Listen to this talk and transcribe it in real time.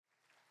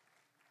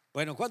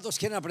Bueno, ¿cuántos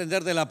quieren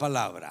aprender de la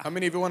palabra? How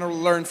many of you want to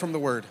learn from the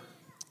word?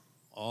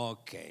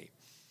 Ok.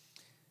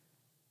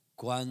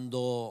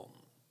 Cuando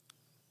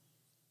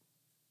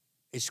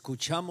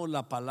escuchamos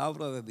la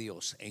palabra de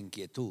Dios en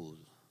quietud,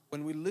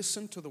 When we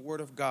listen to the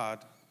word of God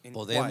in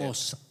quiet,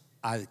 podemos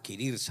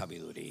adquirir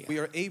sabiduría. we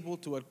are able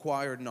to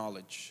acquire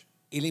knowledge.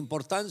 Y la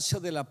importancia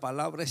de la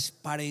palabra es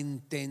para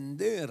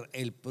entender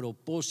el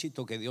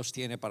propósito que Dios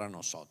tiene para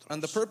nosotros.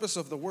 And the purpose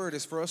of the word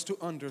is for us to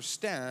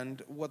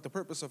understand what the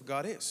purpose of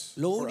God is.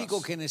 Lo for único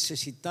us. que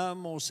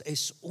necesitamos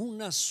es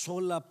una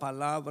sola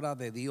palabra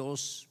de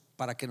Dios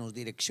para que nos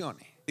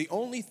direccione. The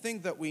only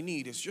thing that we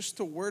need is just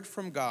a word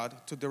from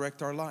God to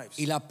direct our lives.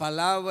 Y la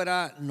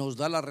palabra nos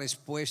da la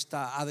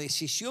respuesta a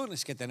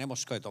decisiones que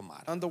tenemos que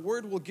tomar. And the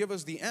word will give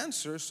us the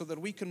answer so that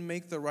we can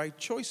make the right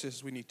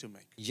choices we need to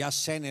make. Ya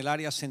sea en el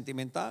área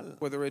sentimental,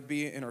 Whether it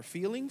be in our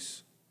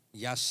feelings,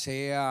 ya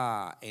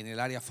sea en el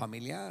área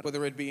familiar,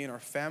 whether it be in our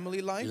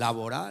family life,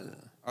 laboral,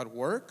 at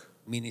work,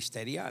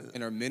 ministerial.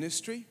 in our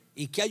ministry.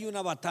 Y que hay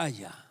una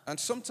batalla. And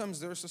sometimes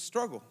there's a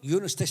struggle. Y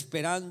uno está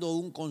esperando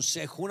un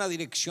consejo, una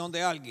dirección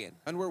de alguien.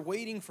 And we're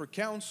waiting for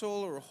counsel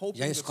or hoping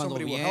Ya es that cuando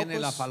somebody will help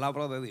viene la us.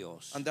 palabra de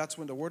Dios And that's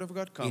when the word of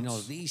God y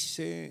nos comes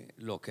dice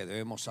lo que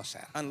debemos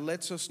hacer. and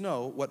lets us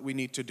know what we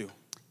need to do.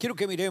 Quiero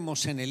que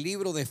miremos en el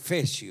libro de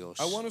Efesios,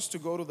 I want us to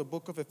go to the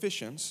book of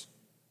Ephesians,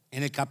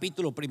 en el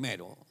capítulo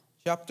primero,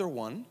 chapter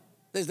 1,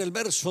 desde el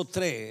verso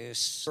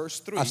 3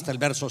 Verse 3. hasta el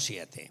verso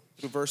 7.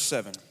 through verse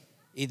 7.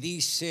 Y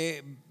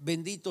dice: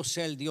 bendito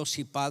sea el Dios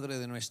y Padre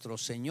de nuestro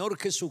Señor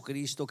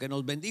Jesucristo, que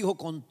nos bendijo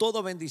con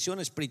toda bendición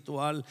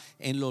espiritual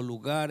en los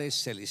lugares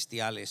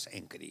celestiales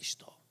en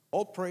Cristo.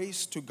 All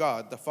praise to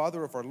God, the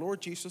Father of our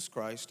Lord Jesus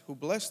Christ, who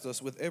blessed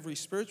us with every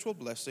spiritual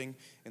blessing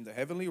in the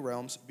heavenly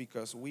realms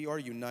because we are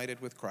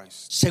united with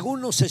Christ. Según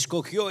nos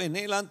escogió en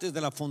él antes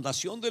de la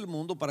fundación del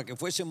mundo para que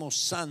fuésemos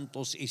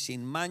santos y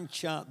sin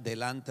mancha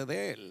delante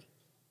de él.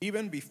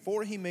 Even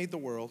before he made the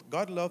world,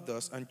 God loved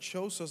us and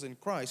chose us in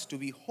Christ to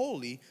be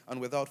holy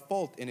and without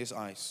fault in his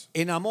eyes.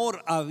 En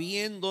amor,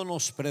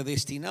 habiéndonos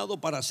predestinado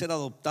para ser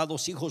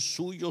adoptados hijos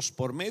suyos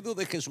por medio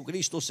de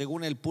Jesucristo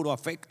según el puro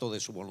afecto de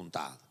su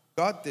voluntad.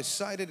 God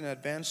decided in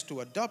advance to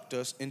adopt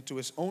us into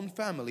his own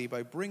family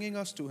by bringing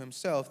us to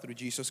himself through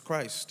Jesus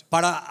Christ.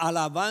 Para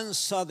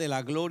alabanza de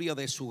la gloria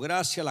de su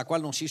gracia, la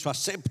cual nos hizo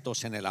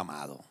aceptos en el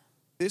amado.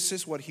 This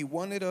is what he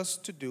wanted us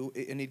to do,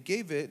 and it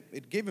gave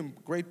him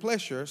great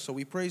pleasure, so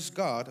we praise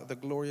God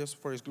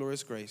for his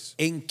glorious grace.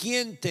 En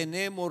quien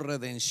tenemos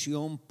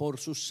redención por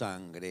su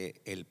sangre,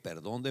 el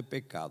perdón de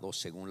pecados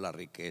según las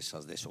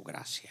riquezas de su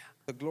gracia.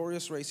 The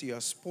glorious grace he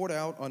has poured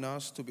out on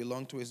us to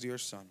belong to his dear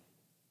Son.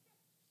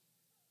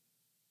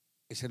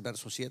 Es el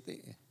verso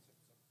 7.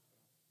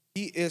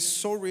 He is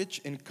so rich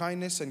in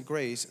kindness and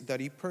grace that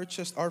he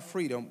purchased our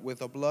freedom with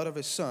the blood of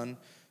his Son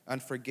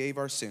and forgave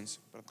our sins.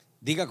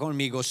 Diga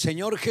conmigo: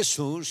 Señor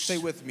Jesús, Say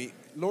with me,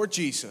 Lord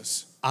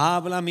Jesus,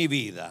 habla mi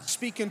vida,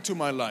 speak into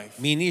my life,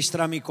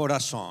 ministra mi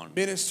corazón,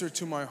 minister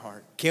to my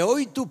heart, que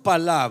hoy tu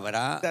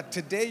palabra that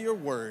today your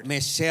word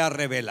me sea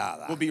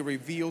revelada, will be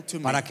revealed to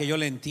me, para que yo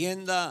la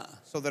entienda,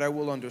 so that I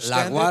will la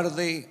understand it,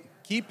 guarde,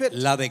 keep it,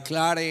 la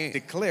declare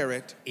declare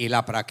it, y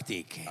la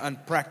practique. and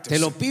practice Te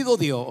lo it. pido,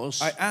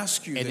 Dios, I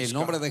ask you en this, el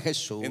nombre God, de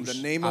Jesús. in the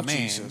name of Amén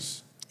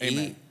Jesus. y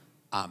Amen.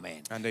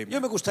 amén. And amen. Yo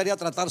me gustaría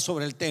tratar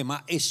sobre el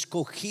tema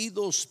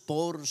escogidos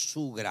por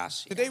su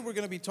gracia. Today we're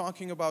going to be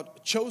talking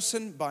about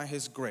chosen by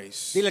his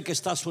grace. Dile que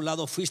está a su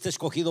lado: fuiste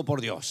escogido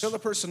por Dios. Tell the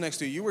person next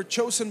to you, you were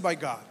chosen by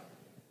God.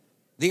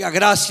 Diga: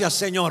 gracias,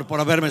 Señor, por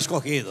haberme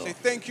escogido. Say,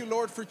 thank you,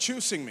 Lord, for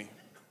choosing me.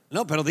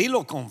 No, pero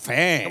dilo con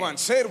fe. Come on,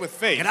 say it with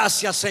faith.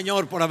 Gracias,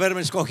 Señor, por haberme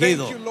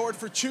escogido. Thank you, Lord,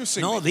 for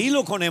choosing No, me.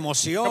 dilo con Come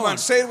emoción. on,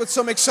 say it with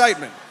some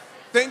excitement.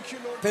 Thank you,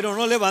 Lord. Pero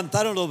no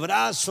levantaron los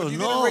brazos, You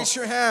no. didn't raise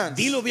your hands.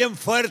 Dilo bien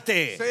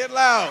fuerte. Say it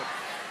loud.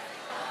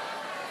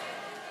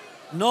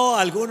 No,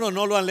 algunos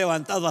no lo han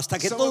levantado. Hasta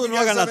que Some todos of you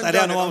no guys hagan la haven't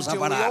tarea, done no it vamos a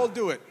until we all parar.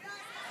 do it.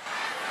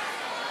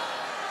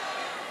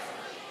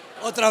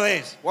 Otra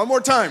vez, One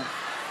more time.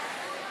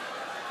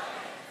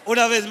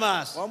 una vez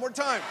más. One more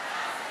time.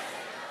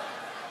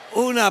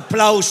 Un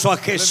aplauso a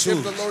Let's give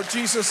Jesús. the Lord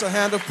Jesus a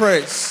hand of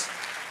praise.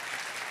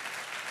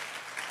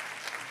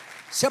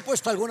 ¿Se ha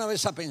puesto alguna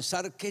vez a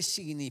pensar qué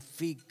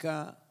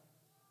significa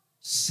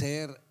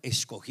ser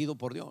escogido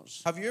por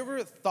Dios? Have you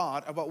ever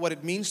thought about what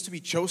it means to be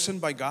chosen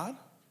by God?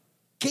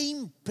 ¿Qué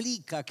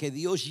implica que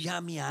Dios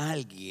llame a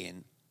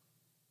alguien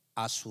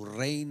a su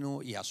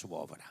reino y a su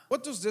obra?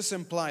 What does this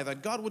imply?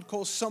 That God would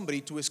call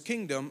somebody to his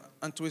kingdom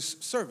and to his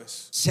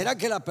service? ¿Será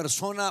que la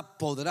persona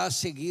podrá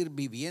seguir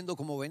viviendo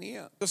como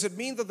venía? Does it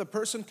mean that the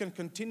person can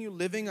continue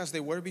living as they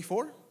were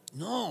before?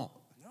 No.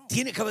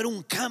 Tiene que haber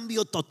un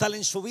cambio total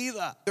en su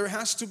vida. There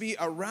has to be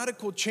a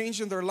radical change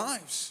in their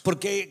lives.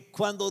 Porque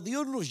cuando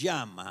Dios nos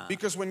llama,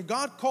 Because when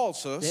God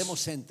calls us,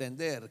 debemos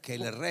entender que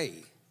Él es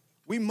rey.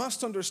 we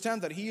must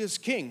understand that he is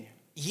king.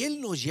 Y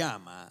Él nos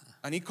llama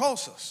And he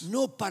calls us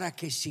no para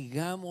que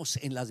sigamos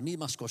en las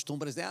mismas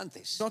costumbres de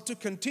antes, not to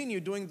continue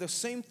doing the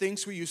same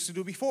things we used to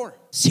do before,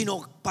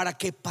 sino para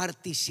que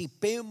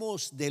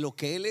participemos de lo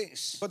que Él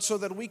es, but so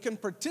that we can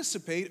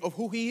participate of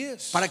who he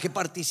is, para que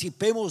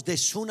participemos de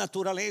su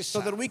naturaleza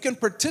so that we can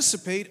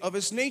participate of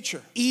his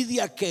nature y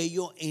de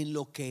aquello en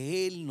lo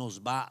que Él nos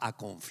va a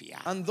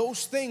confiar. and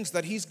those things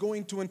that he's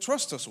going to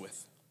entrust us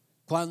with.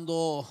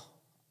 Cuando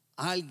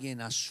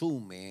alguien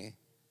asume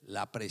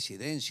la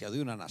presidencia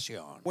de una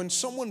nación, When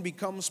someone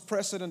becomes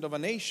president of a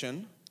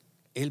nation,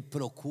 él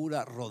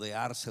procura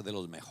rodearse de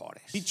los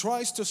mejores. he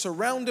tries to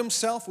surround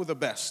himself with the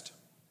best.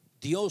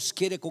 Dios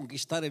quiere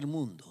conquistar el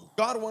mundo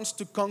God wants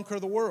to conquer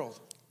the world,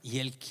 y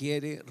Él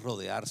quiere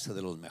rodearse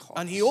de los mejores.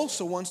 and he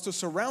also wants to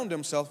surround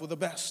himself with the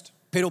best.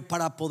 Pero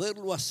para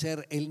poderlo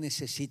hacer, Él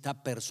necesita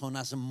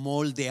personas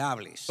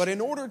moldeables. But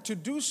in order to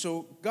do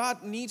so,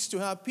 God needs to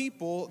have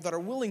people that are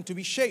willing to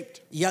be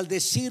shaped. Y al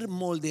decir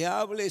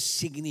moldeables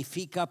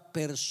significa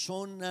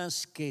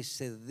personas que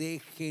se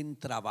dejen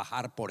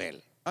trabajar por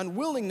Él. And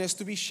willingness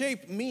to be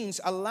shaped means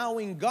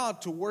allowing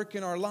God to work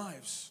in our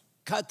lives.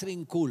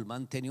 Catherine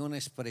Kuhlman tenía una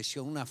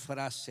expresión, una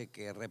frase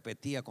que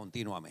repetía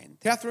continuamente.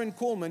 Catherine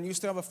Kuhlman used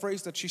to have a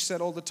phrase that she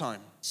said all the time.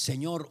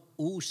 Señor,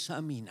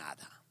 usa mi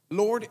nada.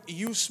 Lord,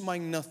 use my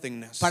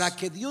nothingness. Para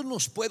que Dios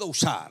nos pueda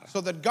usar,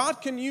 So that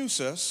God can use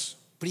us,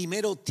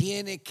 primero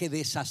tiene que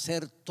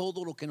deshacer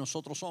todo lo que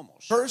nosotros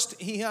somos first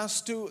he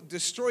has to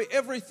destroy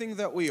everything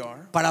that we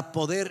are, para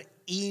poder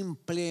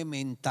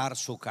implementar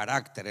su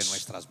carácter en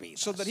nuestras vidas.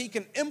 so that he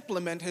can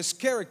implement his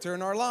character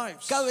in our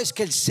lives. Cada vez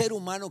que el ser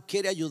humano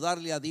quiere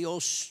ayudarle a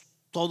Dios,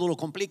 todo lo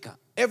complica.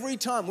 Every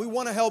time we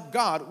want to help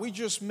God, we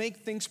just make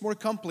things more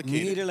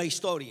complicated. Mire la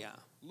historia.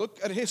 Look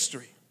at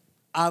history.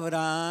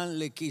 Abraham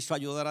le quiso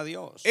ayudar a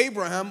Dios.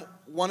 Abraham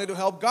wanted to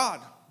help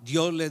God.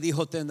 Dios le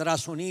dijo,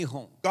 tendrás un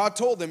hijo. God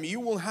told him, you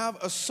will have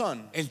a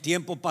son. El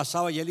tiempo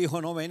pasaba y el hijo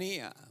no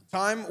venía.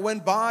 Time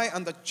went by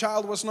and the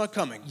child was not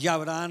coming. Y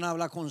Abraham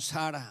habla con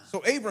Sara.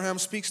 So Abraham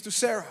speaks to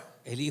Sarah.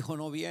 El hijo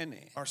no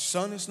viene. Our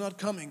son is not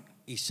coming.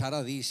 Y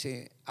Sara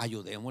dice,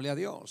 ayudémosle a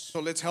Dios. So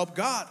let's help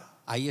God.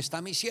 Ahí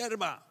está mi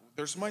sierva.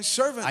 There's my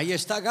servant. Ahí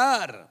está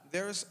Agar.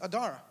 There's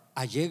Adar.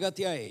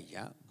 Allégate a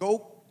ella.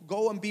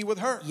 Go and be with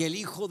her. Y el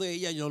hijo de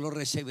ella yo lo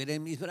recibiré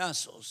en mis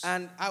brazos.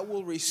 And I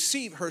will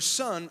receive her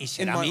son Y in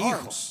será my mi hijo.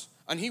 arms.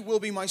 And he will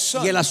be my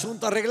son. Y el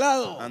asunto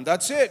arreglado. And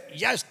that's it.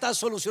 Ya está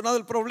solucionado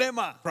el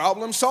problema.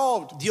 Problem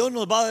solved. Dios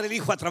nos va a dar el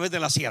hijo a través de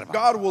la sierva.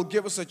 God will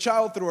give us a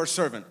child through our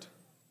servant.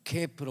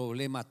 Qué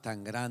problema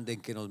tan grande en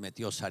que nos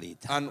metió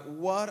Sarita. And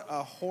what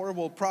a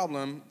horrible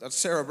problem that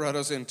Sarah brought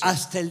us into.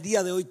 Hasta el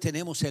día de hoy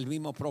tenemos el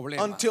mismo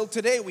problema. Until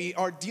today, we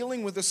are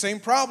dealing with the same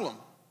problem.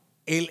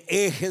 El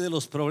eje de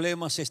los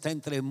problemas está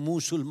entre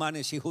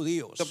musulmanes y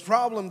judíos. The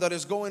problem that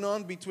is going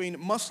on between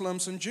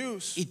Muslims and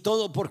Jews. ¿Y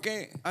todo por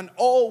qué? And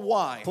all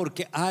why?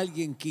 Porque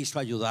alguien quiso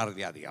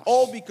ayudarle a Dios.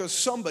 All because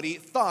somebody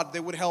thought they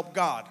would help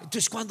God.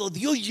 Entonces cuando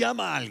Dios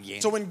llama a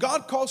alguien, So when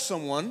God calls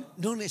someone,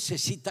 no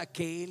necesita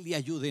que Él le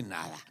ayude en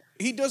nada.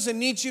 he doesn't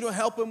need you to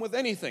help him with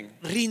anything.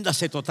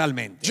 Ríndase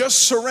totalmente. Just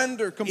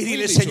surrender Y completely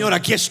dile, to Señor, him.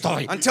 aquí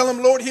estoy. And tell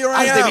him, Lord, here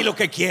I Haz de mí am. lo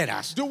que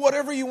quieras. Do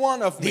whatever you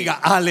want of me. Diga,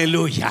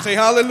 aleluya. Say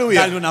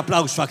hallelujah. Dale un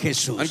aplauso a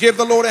Jesús. And give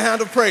the Lord a hand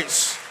of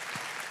praise.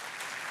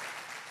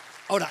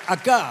 Ahora,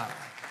 acá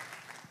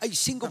hay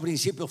 5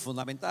 principios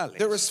fundamentales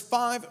There is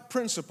 5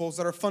 principles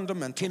that are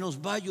fundamental que nos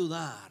va a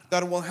ayudar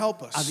that will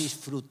help a us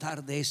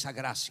disfrutar de esa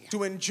gracia.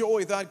 to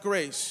enjoy that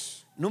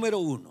grace. Número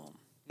 1,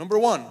 Number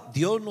 1,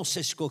 Dios nos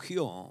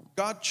escogió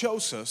God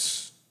chose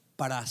us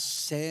para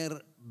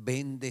ser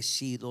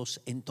bendecidos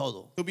en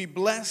todo. to be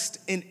blessed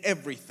in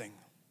everything.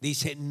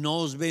 Dice,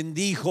 nos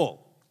bendijo.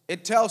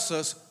 It tells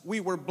us we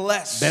were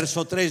blessed.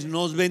 Verso 3,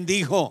 nos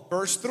bendijo.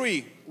 Verse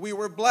 3, we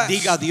were blessed.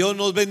 Diga, Dios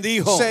nos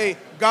bendijo. Say,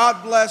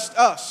 God blessed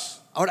us.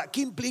 Ahora,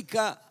 ¿qué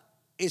implica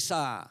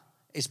esa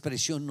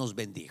expresión nos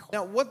bendijo?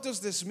 Now, what does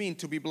this mean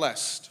to be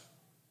blessed?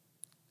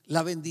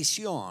 La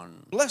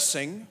bendición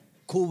Blessing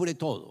cubre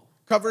todo.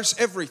 covers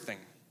everything.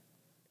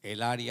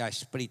 El área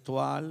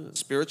espiritual,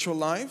 Spiritual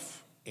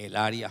life, el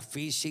área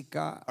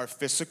física our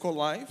physical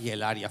life, y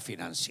el área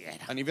financiera.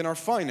 and even our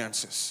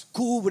finances.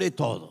 Cubre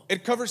todo.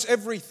 It covers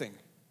everything.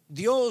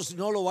 Dios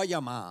no lo va a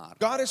llamar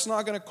God is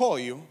not going to call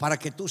you para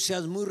que tú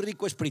seas muy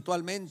rico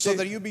espiritualmente so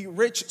that you be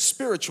rich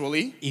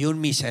spiritually y un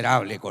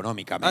miserable and be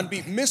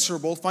económicamente.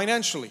 miserable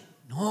financially.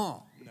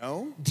 No.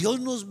 No. Dios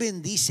nos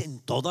bendice en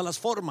todas las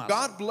formas.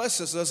 God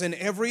blesses us in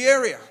every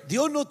area.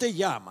 Dios no te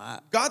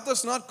llama God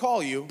does not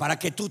call you para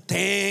que tú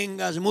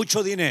tengas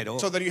mucho dinero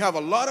so that you have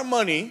a lot of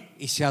money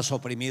y seas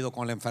oprimido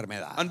con la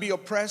enfermedad. and be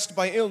oppressed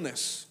by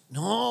illness.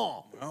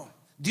 No. No.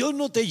 Dios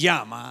no te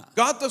llama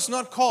God does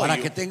not call para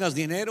you que tengas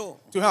dinero,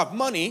 to have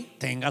money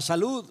tengas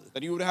salud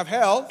that you would have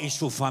health, y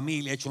su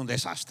familia hecho un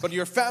desastre. but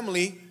your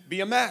family be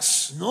a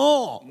mess.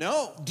 No,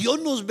 No. Dios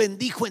nos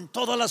bendijo en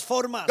todas las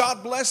formas.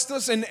 God blessed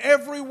us in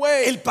every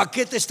way. El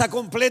paquete está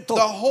completo.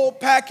 The whole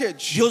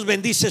package. Dios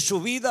bendice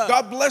su vida.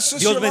 God blesses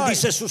Dios your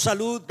bendice life. su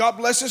salud. God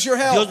blesses your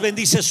health. Dios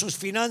bendice sus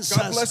finanzas.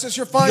 God blesses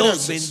your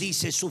Dios finances.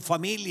 bendice su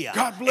familia.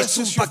 God Es blesses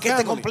un your paquete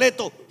family.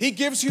 completo. He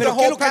gives you Pero the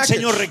 ¿qué es whole lo que el package.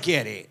 Señor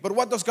requiere? But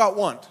what does God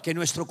want? Que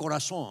nuestro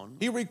corazón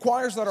He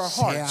requires that our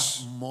sea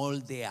hearts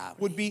moldeable.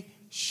 would be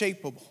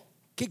shapeable.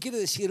 ¿Qué quiere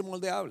decir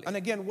moldeable? And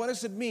again, what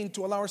does it mean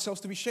to allow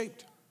ourselves to be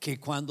shaped? Que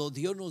cuando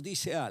Dios nos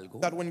dice algo,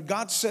 That when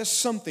God says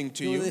something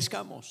to lo you,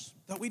 obedezcamos.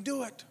 that we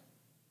do it.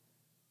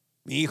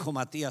 Mi hijo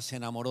Matías se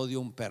enamoró de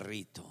un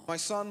perrito, My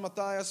son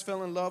Matthias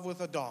fell in love with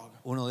a dog,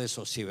 uno de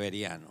esos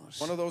siberianos,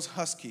 one of those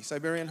huskies,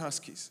 Siberian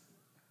huskies.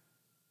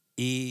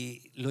 y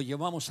lo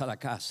llevamos a la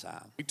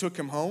casa. We took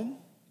him home,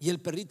 Y el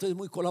perrito es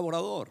muy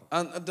colaborador.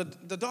 and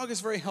the dog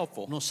is very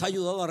helpful. Nos ha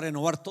ayudado a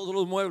renovar todos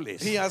los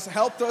muebles. He has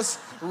helped us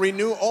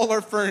renew all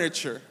our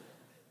furniture.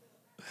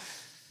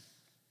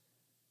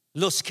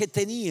 Los que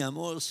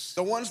teníamos,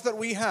 The ones that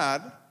we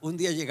had, un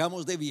día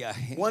llegamos de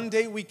viaje one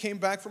day we came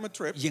back from a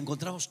trip y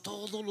encontramos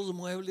todos los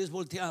muebles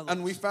volteados.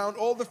 and we found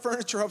all the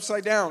furniture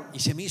upside down. Y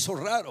se me hizo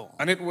raro.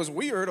 And it was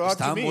weird, odd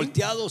to Estaban me,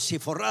 volteados y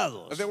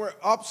forrados. they were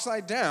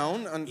upside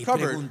down and Y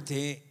covered.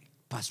 pregunté,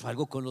 ¿pasó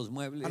algo con los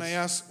muebles? And I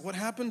asked, what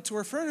happened to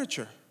our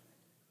furniture?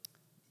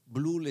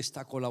 Blue le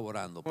está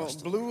colaborando, Well,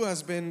 pastor. Blue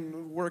has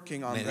been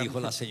working on Me dijo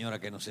them. la señora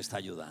que nos está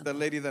ayudando. The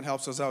lady that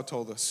helps us out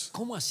told us.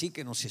 ¿Cómo así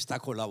que nos está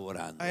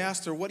colaborando? I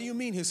asked her, what do you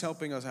mean he's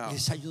helping us out?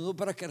 Les ayudó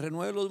para que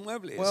renueve los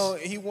muebles. Well,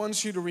 he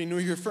wants you to renew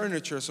your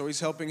furniture, so he's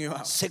helping you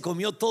out. Se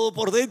comió todo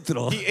por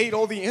dentro. He ate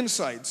all the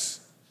insides.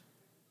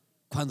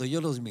 Cuando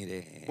yo los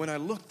miré, When I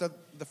looked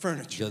at the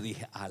furniture, yo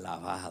dije,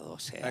 alabado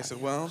sea I said,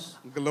 Dios.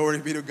 well, glory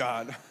be to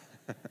God.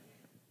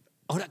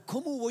 Ahora,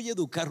 ¿cómo voy a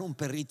educar a un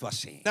perrito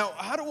así? Now,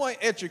 how do I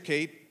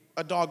educate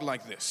a dog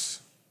like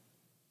this?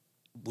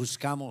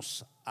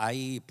 Buscamos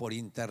ahí por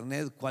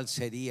internet cuál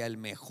sería el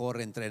mejor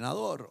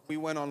entrenador We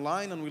went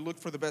online and we looked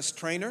for the best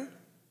trainer,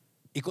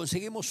 y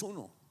conseguimos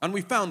uno and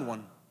we found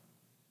one,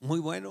 muy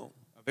bueno.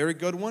 a very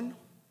good one.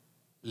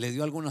 Le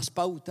dio algunas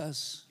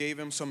pautas Gave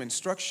him some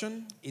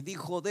instruction, y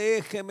dijo,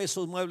 déjeme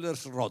esos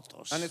muebles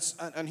rotos.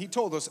 and he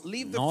told us,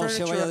 leave the No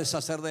se vaya a furniture.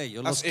 deshacer de ellos.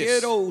 as Los is.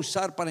 quiero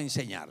usar para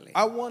enseñarle.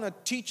 I want to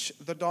teach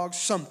the dog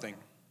something.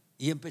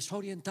 Y empezó a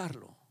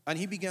orientarlo. And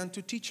he began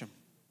to teach him.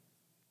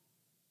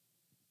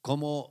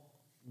 Como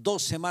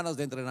 2 semanas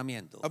de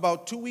entrenamiento.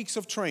 About 2 weeks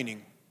of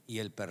training, Y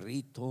el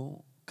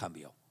perrito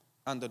cambió.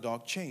 and the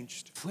dog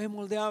changed. Fue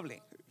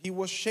moldeable. He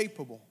was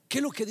shapeable. ¿Qué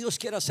es lo que Dios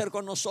quiere hacer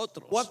con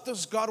nosotros? What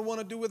does God want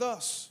to do with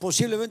us?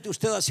 Posiblemente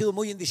usted ha sido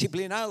muy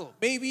indisciplinado.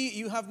 Maybe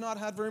you have not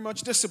had very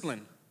much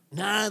discipline.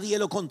 Nadie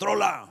lo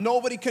controla.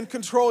 Nobody can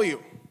control you.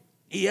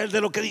 Y él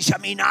de lo que dice, a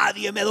mí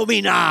nadie me You're the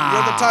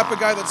domina. type of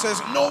guy that says,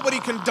 nobody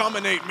can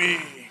dominate me.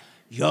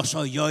 Yo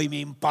soy yo y me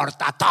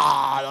importa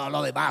todo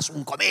lo demás,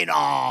 un comino.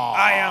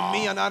 I am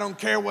me and I don't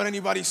care what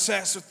anybody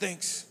says or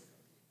thinks.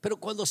 Pero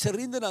cuando se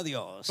rinden a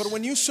Dios, But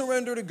when you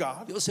surrender to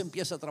God, Dios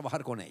empieza a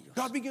trabajar con ellos.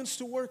 God begins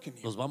to work in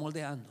you. Los va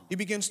moldeando, He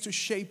begins to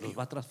shape los you.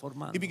 va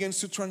transformando He begins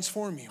to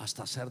transform you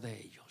hasta hacer de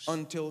ellos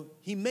until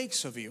He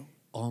makes of you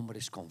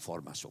hombres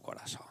conforme a su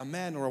corazón. a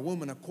man or a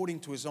woman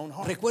according to His own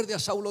heart. Recuerde a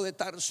Saulo de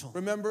Tarso.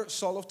 Remember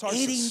Saul of Era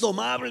Tarsus?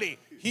 indomable.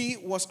 He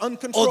was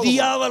uncontrollable.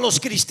 Odiaba a los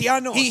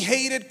cristianos. He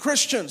hated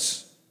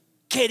Christians.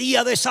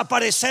 Quería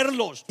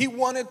desaparecerlos. He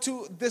wanted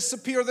to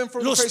disappear them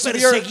from the Los face of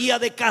the earth. perseguía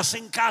de casa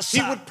en casa.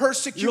 He would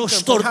persecute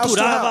Los them from house to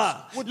torturaba.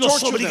 house, would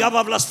Los torture obligaba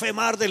them. a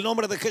blasfemar del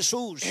nombre de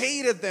Jesús.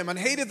 Hated them and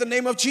hated the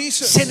name of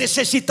Jesus. Se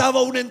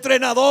necesitaba un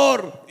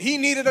entrenador He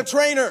needed a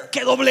trainer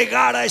que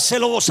doblegara a ese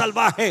lobo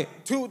salvaje.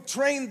 to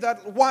train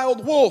that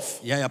wild wolf.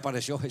 Y ahí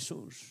apareció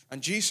Jesús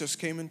And Jesus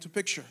came into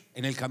picture.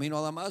 en el camino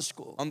a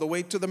Damasco. On the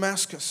way to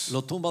Damascus,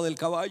 Lo tumba del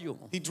caballo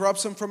he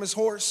drops him from his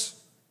horse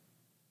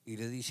y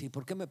le dice, ¿y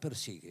por qué me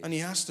persigues? and he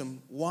asked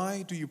him,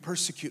 why do you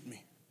persecute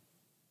me?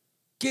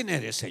 ¿Quién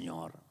eres,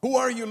 Señor? Who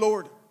are you,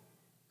 Lord?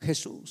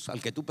 Jesús, al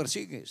que tú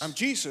persigues. I'm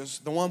Jesus,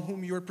 the one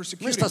whom you are No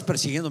persecuting. estás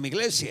persiguiendo mi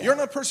iglesia, You're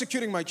not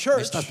persecuting my me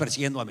church. estás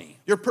persiguiendo a mí.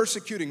 You're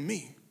persecuting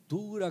me.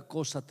 Dura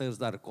cosa te es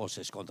dar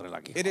cosas contra el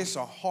aguijón. It is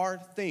a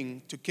hard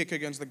thing to kick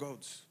against the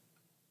goats.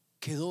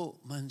 Quedó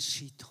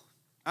mansito.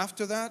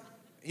 After that,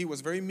 he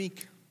was very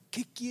meek.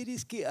 ¿Qué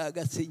quieres que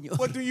haga, Señor?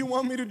 What do you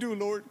want me to do,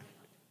 Lord?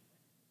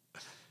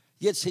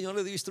 Y el Señor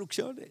le dio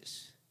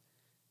instrucciones.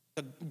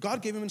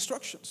 God gave him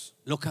instructions.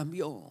 Lo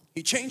cambió.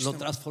 He changed Lo him.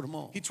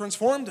 transformó. He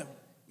transformed him.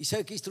 ¿Y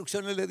sabe qué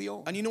instrucciones le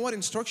dio? And you know what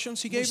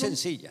instructions he Muy gave him?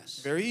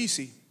 sencillas. Very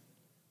easy.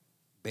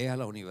 Ve a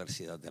la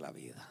universidad de la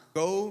vida.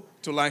 Go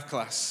to life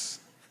class.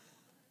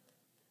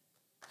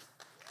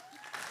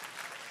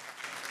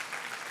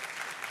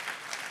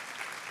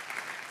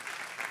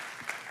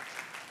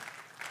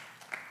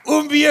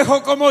 Un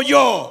viejo como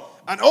yo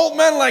An old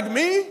man like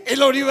me? en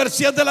la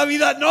universidad de la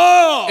vida,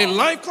 no. In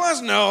life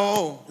class?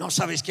 No. No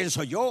sabes quién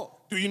soy yo.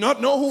 Do you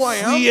not know who I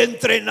Fui am?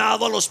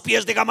 entrenado a los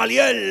pies de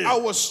Gamaliel, I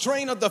was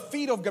trained at the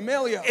feet of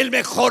Gamaliel, el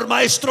mejor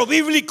maestro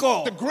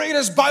bíblico. the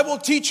greatest Bible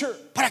teacher.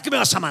 ¿Para qué me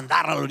vas a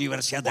mandar a la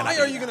universidad de la Why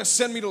are you going vida? to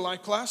send me to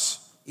life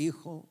class?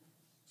 Hijo,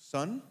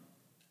 Son,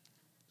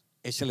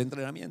 es el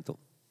entrenamiento.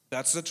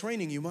 that's the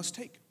training you must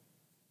take.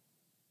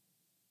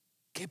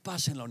 ¿Qué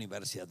pasa en la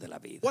universidad de la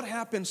vida? What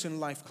happens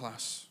in life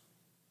class?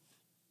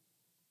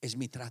 Es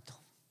mi trato,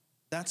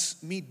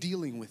 That's me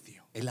dealing with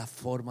you. es la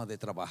forma de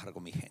trabajar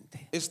con mi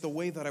gente. It's the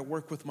way that I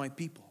work with my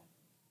people.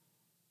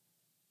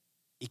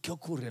 ¿Y qué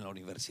ocurre en la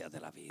universidad de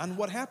la vida? And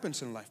what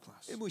happens in life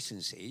class? Es muy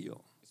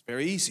sencillo. It's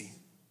very easy.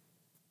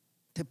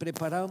 Te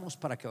preparamos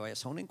para que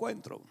vayas a un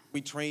encuentro.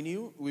 We train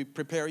you, we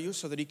prepare you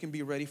so that you can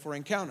be ready for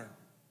encounter.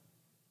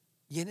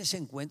 Y en ese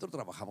encuentro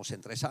trabajamos en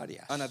 3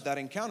 áreas. And at that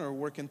encounter, we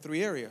work in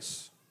 3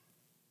 areas.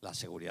 La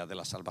seguridad de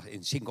la salvación,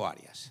 en 5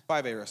 áreas. 5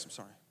 areas, I'm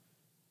sorry.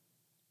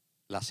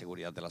 La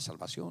seguridad de la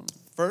salvación,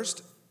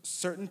 First,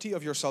 certainty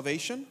of your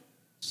salvation,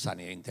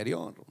 sanidad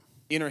interior,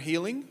 inner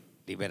healing,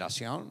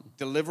 liberación.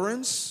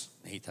 deliverance.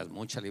 Necesitas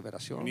mucha You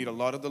liberación. need a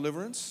lot of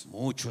deliverance.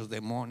 Muchos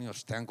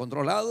demonios te han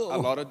controlado. A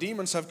lot of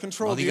demons have No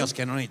controlled you. digas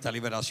que no necesitas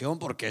liberación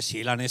porque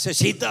si la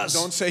necesitas.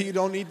 Don't say you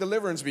don't need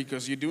deliverance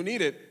because you do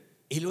need it.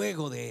 Y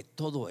luego de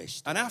todo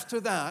esto And after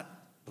that,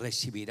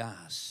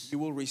 recibirás you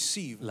will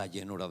receive la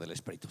llenura del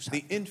Espíritu the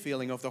Santo.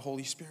 infilling of the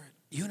Holy Spirit.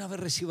 Y una vez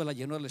reciba la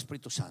llenura del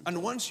Espíritu Santo, And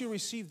once you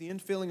receive the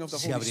infilling of the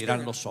se Holy abrirán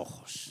Spirit, los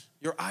ojos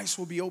your eyes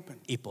will be open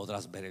y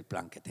podrás ver el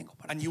plan que tengo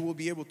para and ti. you will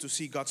be able to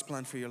see God's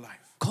plan for your life.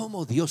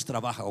 Cómo Dios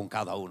trabaja con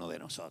cada uno de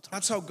nosotros.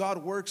 That's how God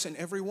works in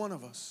every one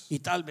of us. Y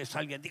tal vez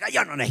alguien diga,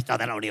 yo no necesito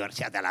de la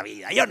universidad de la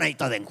vida, yo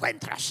necesito de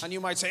encuentros. And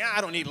you might say,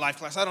 I don't need life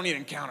class, I don't need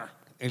encounter.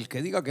 El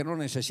que diga que no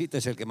necesita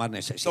es el que más The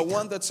necesita.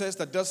 one that says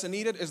that doesn't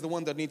need it is the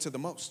one that needs it the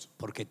most.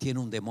 Porque tiene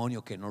un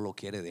demonio que no lo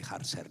quiere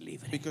dejar ser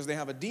libre. Because they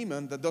have a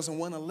demon that doesn't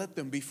want to let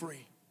them be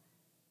free.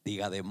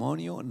 Diga,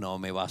 demonio, no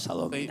me vas a Say,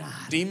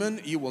 dominar. demon,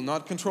 you will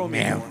not control me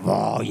Me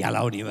anymore. voy a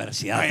la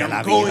universidad I de la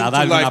am going vida. to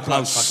Dale un life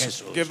aplauso a class.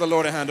 Jesús. Give the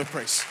Lord a hand of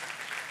praise.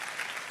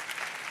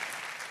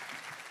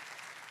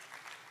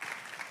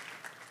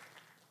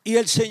 Y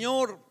el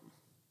Señor,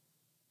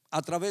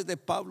 a través de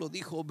Pablo,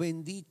 dijo,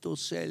 bendito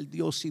sea el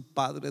Dios y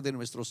Padre de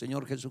nuestro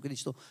Señor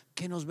Jesucristo,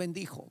 que nos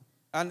bendijo.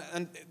 And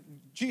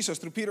Jesus,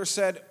 through Peter,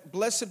 said,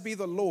 blessed be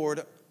the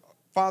Lord,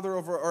 Father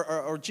of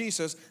our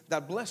Jesus,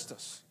 that blessed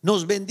us.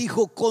 Nos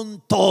bendijo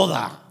con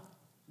toda.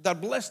 That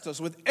blessed us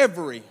with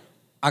every.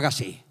 Haga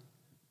así.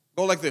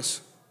 Go like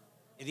this.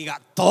 Y diga,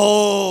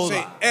 toda.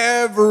 Say,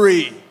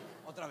 every.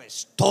 Otra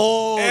vez,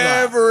 toda.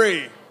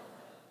 Every.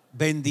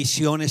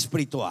 Bendición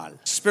espiritual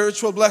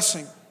Spiritual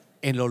blessing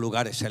en los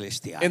lugares in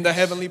celestiales. the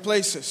heavenly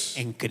places.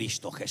 En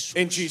Cristo Jesús.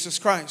 In Jesus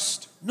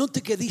Christ.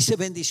 Note que dice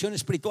bendición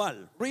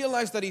espiritual.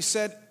 Realize that he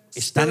said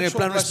Está en el spiritual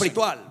plano blessing.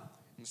 espiritual.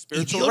 Y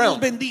Spiritual Dios nos realm.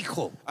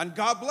 bendijo. And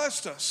God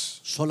blessed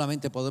us.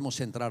 Solamente podemos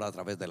entrar a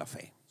través de la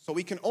fe. So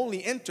we can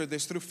only enter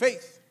this through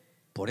faith.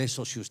 Por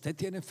eso, si usted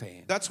tiene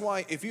fe, That's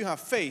why if you have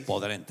faith,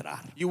 podrá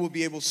entrar. you will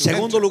be able to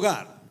Segundo enter.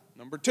 lugar,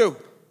 Number 2,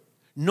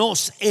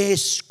 nos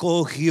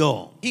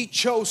escogió. he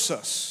chose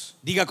us.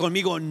 Diga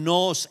conmigo,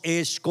 nos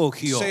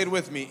escogió. Say it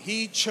with me.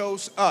 He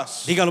chose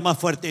us. Dígalo más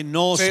fuerte,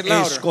 nos Say it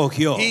louder.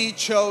 escogió. He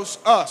chose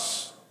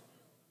us.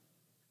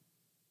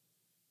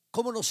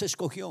 ¿Cómo nos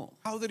escogió?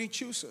 How did he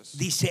choose us?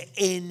 Dice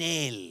en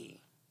él.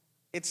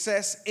 It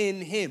says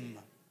in him.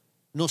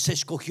 Nos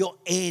escogió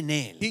en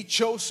él. He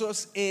chose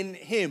us in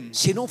him.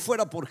 Si no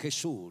fuera por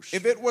Jesús,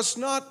 If it was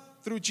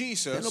not through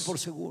tenlo por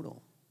Jesus,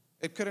 seguro,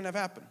 it couldn't have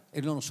happened.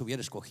 él no nos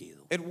hubiera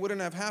escogido. It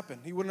wouldn't have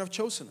happened. He wouldn't have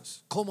chosen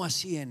us. ¿Cómo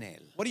así en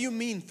él? What do you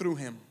mean through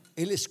him?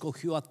 Él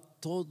escogió a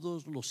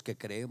todos los que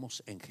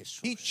creemos en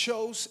Jesús He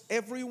chose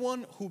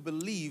everyone who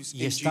believes y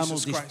in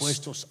estamos Jesus Christ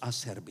dispuestos a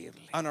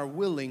servirle. and are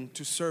willing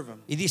to serve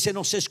him. Y dice,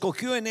 nos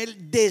escogió en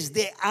él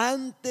desde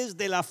antes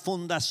de la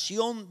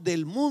fundación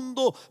del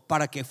mundo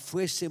para que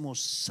fuésemos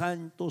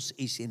santos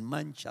y sin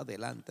mancha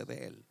delante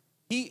de él.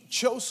 He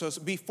chose us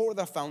before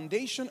the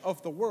foundation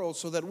of the world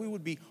so that we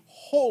would be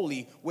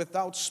holy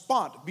without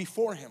spot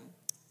before him.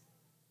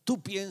 ¿Tú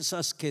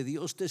piensas que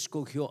Dios te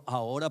escogió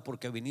ahora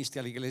porque viniste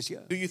a la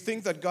iglesia? Do you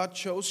think that God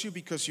chose you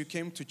because you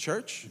came to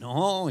church?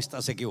 No,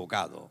 estás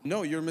equivocado.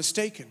 No, you're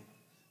mistaken.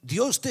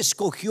 Dios te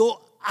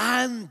escogió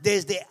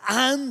desde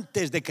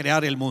antes de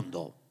crear el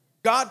mundo.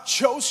 God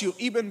chose you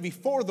even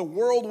before the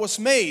world was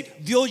made.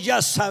 Dios ya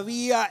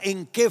sabía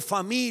en qué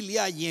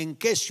familia y en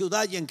qué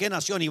ciudad y en qué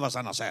nación ibas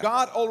a nacer.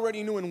 God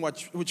already knew in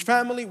which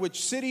family,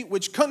 which city,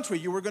 which country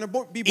you were going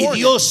to be Y born in.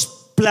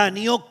 Dios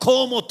planeó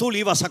cómo tú le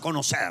ibas a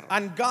conocer.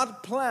 And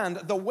God planned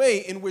the way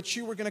in which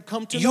you were going to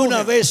come to Y know una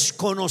him. vez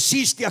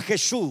conociste a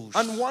Jesús,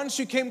 And once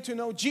you came to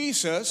know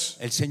Jesus,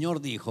 el Señor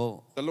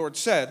dijo, the Lord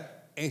said,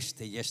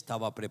 este ya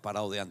estaba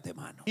preparado de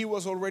antemano, he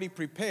was already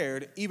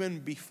prepared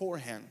even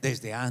beforehand.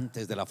 desde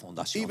antes de la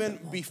fundación del Even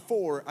mundo.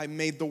 before I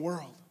made the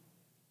world.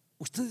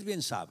 Ustedes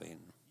bien saben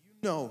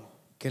You know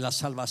que la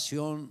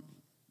salvación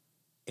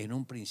en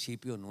un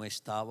principio no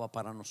estaba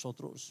para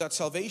nosotros. that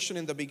salvation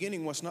in the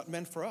beginning was not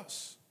meant for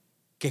us.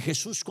 que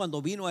Jesús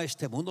cuando vino a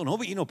este mundo no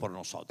vino por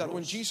that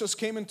when nosotros. Jesus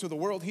came into the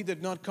world, he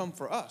did not come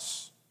for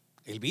us.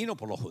 Él vino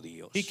por los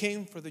judíos. He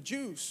came for the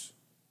Jews.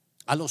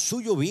 A los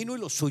suyos vino y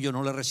los suyos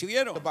no le The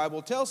recibieron.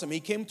 Bible tells him he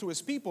came to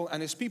his people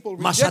and his people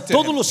Mas a rejected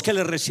todos him. los que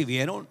le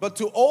recibieron, But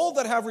to all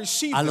that have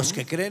received a los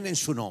que him, creen en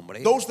su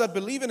nombre, those that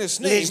believe in his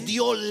name, les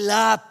dio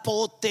la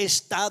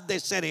potestad de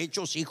ser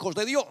hechos hijos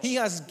de Dios. he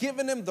has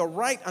given him the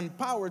right and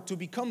power to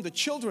become the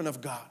children of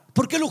God.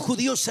 ¿Por qué los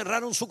judíos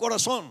cerraron su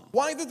corazón?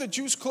 Why did the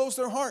Jews close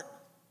their heart?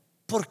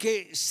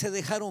 Porque se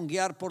dejaron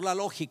guiar por la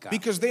lógica.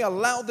 Because they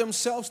allowed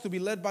themselves to be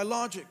led by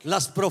logic.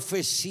 Las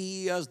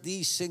profecías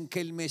dicen que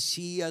el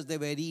Mesías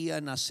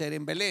debería nacer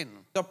en Belén,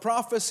 The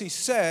prophecy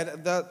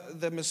said that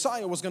the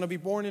Messiah was going to be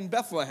born in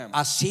Bethlehem.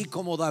 así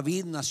como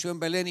David nació en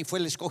Belén y fue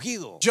el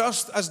escogido.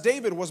 Just as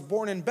David was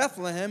born in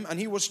Bethlehem and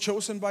he was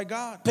chosen by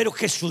God. Pero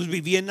Jesús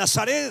vivía en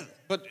Nazaret.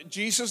 But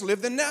Jesus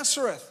lived in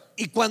Nazareth.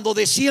 Y cuando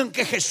decían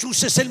que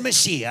Jesús es el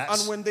Mesías,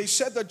 And when they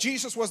said that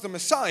Jesus was the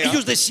Messiah,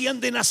 ellos decían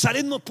de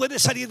Nazaret no puede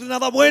salir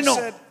nada bueno.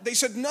 they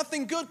said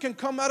nothing good can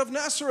come out of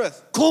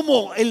Nazareth.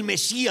 ¿Cómo el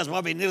Mesías va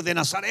a venir de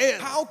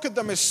Nazaret? How could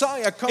the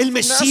Messiah come El from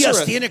Mesías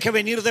Nazareth? tiene que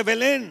venir de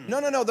Belén.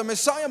 No, the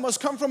Messiah must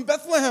come from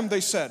Bethlehem,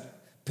 they said.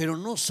 Pero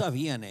no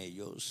sabían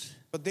ellos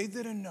But they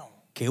didn't know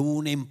que hubo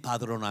un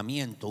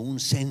empadronamiento, un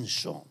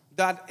censo,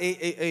 that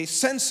a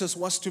census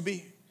was to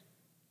be.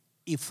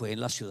 y fue en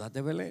la ciudad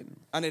de Belén.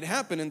 And it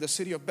happened in the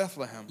city of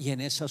Bethlehem. Y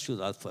en esa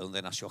ciudad fue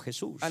donde nació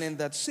Jesús. And in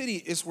that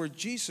city is where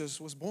Jesus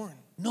was born.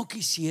 No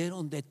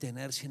quisieron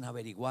detenerse en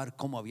averiguar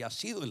cómo había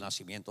sido el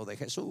nacimiento de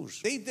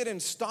Jesús. They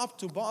didn't stop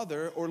to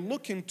bother or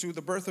look into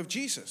the birth of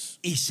Jesus.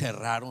 Y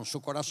cerraron su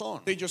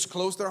corazón. They just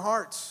closed their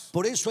hearts.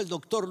 Por eso el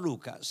doctor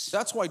Lucas,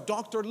 That's why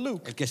Dr.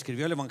 Luke, el que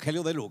escribió el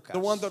Evangelio de Lucas, the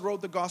one that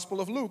wrote the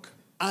Gospel of Luke,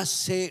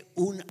 hace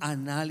un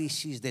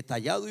análisis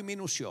detallado y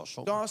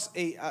minucioso. does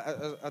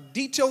a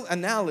detailed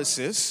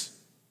analysis,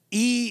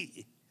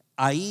 Y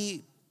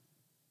ahí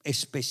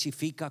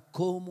especifica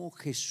cómo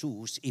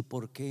Jesús y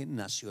por qué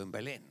nació en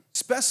Belén.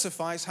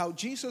 specifies how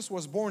Jesus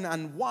was born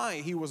and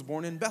why he was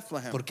born in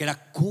Bethlehem. Porque era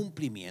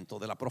cumplimiento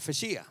de la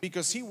profecía.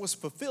 Because he was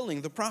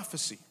fulfilling the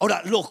prophecy.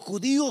 Ahora, los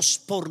judíos,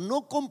 por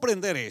no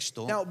comprender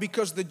esto, Now,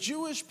 because the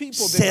Jewish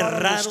people did not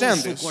cerraron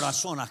understand su this,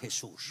 corazón a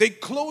Jesús. they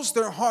closed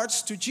their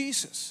hearts to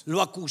Jesus.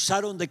 Lo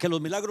acusaron de que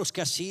los milagros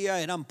que hacía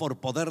eran por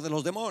poder de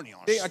los demonios.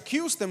 They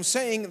accused him,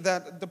 saying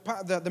that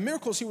the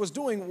miracles he was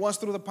doing was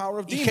through the power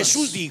of Y demons.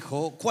 Jesús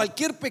dijo: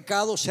 cualquier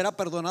pecado será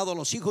perdonado a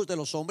los hijos de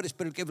los hombres,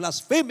 pero el que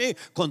blasfeme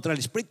contra el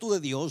Espíritu de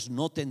Dios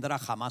no tendrá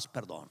jamás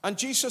perdón. And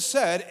Jesus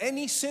said,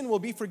 any sin will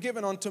be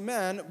forgiven unto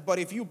man, but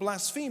if you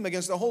blaspheme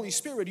against the Holy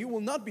Spirit, you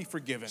will not be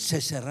forgiven. Se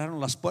cerraron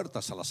las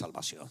puertas a la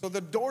salvación. So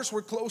the doors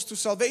were closed to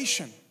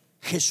salvation.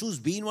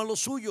 Jesús vino a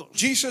los suyos.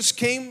 Jesus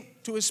came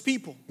to his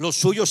people, Los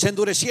suyos se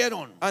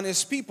endurecieron. and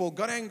his people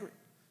got angry.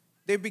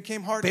 They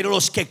became hardened. Pero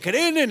los que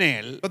creen en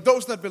él, But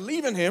those that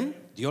believe in him,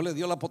 Dios le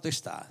dio la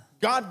potestad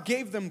God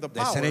gave them the de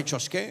ser power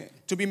hechos ¿qué?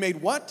 to be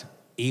made what?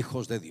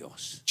 Hijos de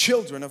Dios.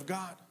 Children of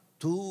God.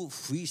 Tú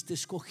fuiste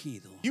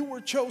escogido You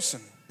were chosen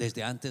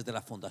desde antes de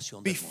la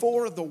fundación del mundo.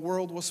 before the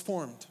world was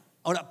formed.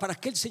 Ahora, ¿para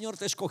qué el Señor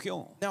te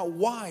escogió? Now,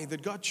 why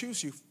did God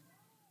choose you?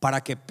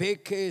 Para que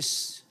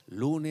peques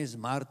lunes,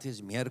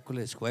 martes,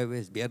 miércoles,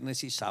 jueves,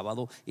 viernes y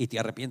sábado y te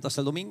arrepientas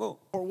el domingo.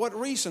 For what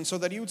reason? So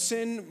that you'd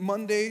sin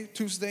Monday,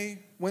 Tuesday,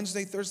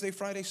 Wednesday, Thursday,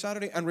 Friday,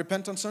 Saturday, and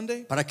repent on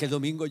Sunday? Para que el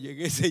domingo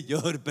llegue,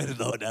 Señor,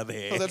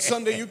 perdóname. So that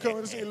Sunday you come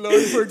and say, Lord,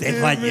 Te forgive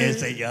fallé, me.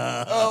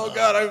 Señor. Oh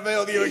God, I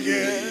failed you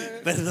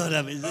again.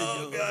 Perdóname,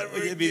 Señor. God,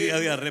 Hoy es mi día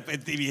de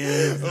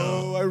arrepentimiento.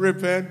 Oh, I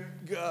repent,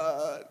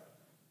 God.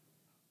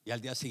 Y al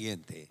día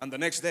siguiente, And the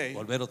next day,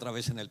 volver otra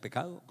vez en el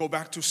pecado. go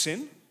back to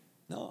sin?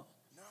 No.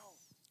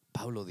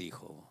 Pablo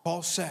dijo: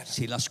 Paul said,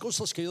 si las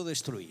cosas que yo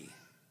destruí,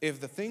 if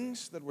the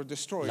things that were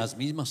destroyed, las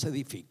mismas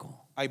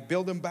edifico, I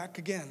build them back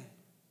again,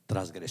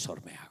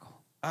 transgresor me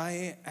hago.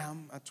 I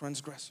am a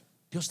transgressor.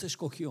 Dios te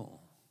escogió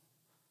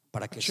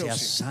para que chose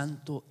seas you.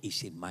 santo y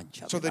sin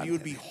mancha. So that you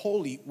would delante be de él.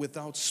 holy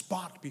without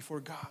spot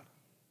before God.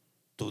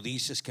 Tú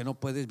dices que no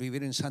puedes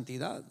vivir en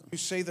santidad. You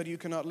say that you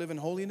cannot live in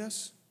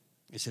holiness?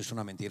 Esa es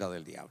una mentira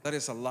del diablo. That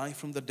is a lie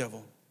from the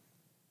devil.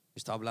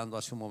 Estaba hablando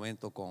hace un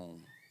momento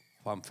con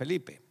Juan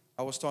Felipe,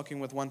 I was talking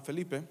with Juan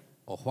Felipe,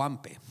 o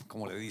Juanpe,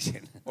 como le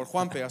dicen. or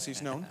Juanpe as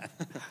he's known.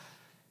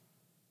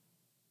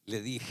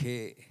 Le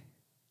dije: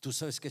 ¿tú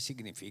sabes qué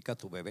significa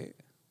tu bebé?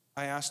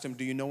 I asked him,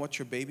 do you know what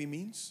your baby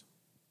means?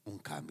 Un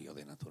cambio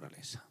de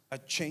naturaleza. A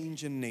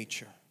change in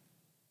nature.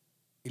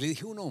 Y le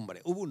dije: hubo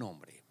un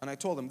hombre And I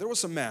told him, there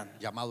was a man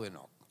llamado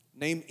Enoch.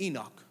 named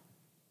Enoch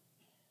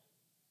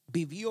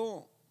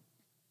Vivió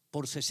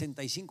por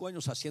 65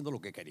 años haciendo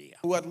lo que quería.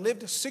 who had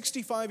lived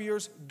 65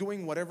 years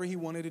doing whatever he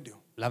wanted to do.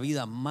 La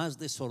vida más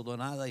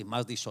desordenada y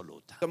más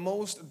disoluta. The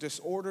most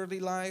disorderly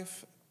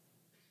life.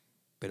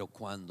 Pero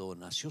cuando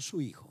nació su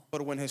hijo,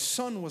 But when his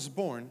son was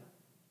born,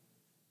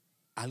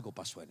 algo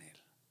pasó en él.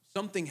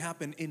 something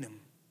happened in him.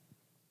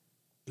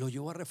 Lo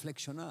llevó a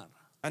reflexionar.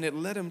 And it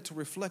led him to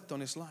reflect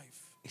on his life.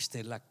 esta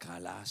es la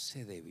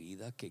clase de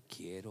vida que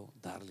quiero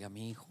darle a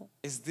mi hijo.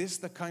 Is this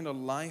the kind of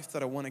life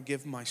that I want to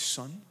give my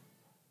son?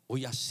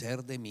 Voy a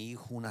hacer de mi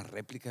hijo una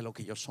réplica de lo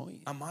que yo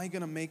soy. Am I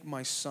going to make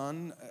my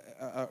son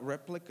a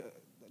replica,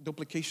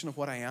 duplication of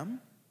what I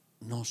am?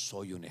 No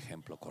soy un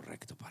ejemplo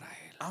correcto para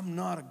él. I'm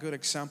not a good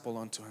example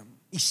unto him.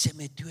 Y se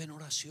metió en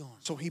oración.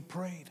 So he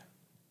prayed.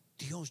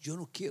 Dios, yo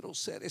no quiero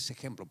ser ese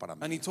ejemplo para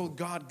mí. And he told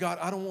God, God,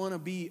 I don't want to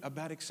be a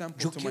bad example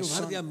Yo to my quiero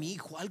darle a son. mi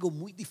hijo algo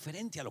muy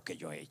diferente a lo que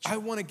yo he hecho. I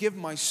want to give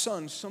my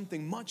son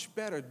something much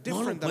better, No lo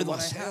different than puedo what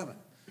I hacer. have.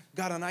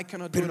 God, and I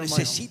cannot do it Pero on my own.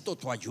 necesito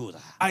tu ayuda.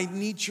 I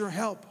need your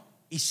help.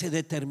 Y se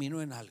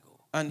determinó en algo,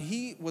 And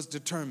he was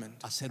determined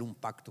hacer un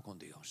pacto con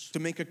Dios. to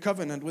make a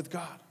covenant with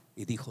God.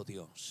 Y dijo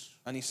Dios,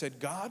 And he said,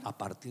 God, a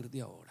partir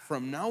de ahora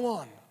from now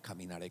on,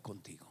 caminaré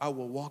contigo I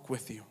will walk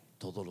with you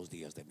todos los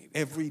días de mi vida.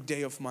 every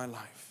day of my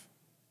life.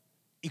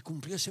 Y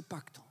cumplió ese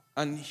pacto.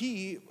 And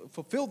he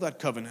fulfilled that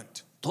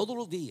covenant. Todos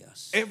los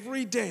días.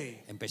 Every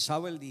day,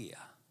 Empezaba el día,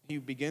 he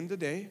began the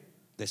day,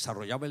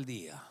 desarrollaba el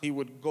día he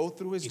would go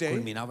through his y day,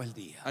 culminaba el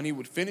día and he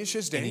would finish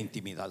his en day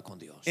intimidad con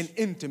Dios. in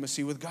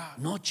intimacy with God.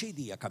 Noche y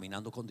día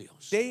caminando con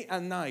Dios. Day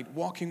and night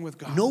walking with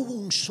God. No hubo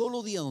un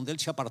solo día donde él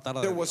se apartara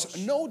de There was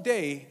Dios. no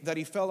day that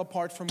he fell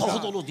apart from Todos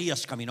God. los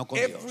días caminó con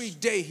Every Dios.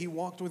 day he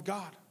walked with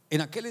God.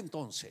 En aquel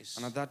entonces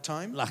And at that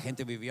time, la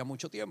gente vivía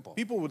mucho tiempo.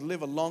 people would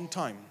live a long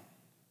time.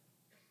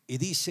 Y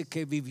dice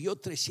que vivió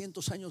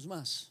 300 años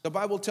más. The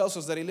Bible tells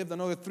us that he lived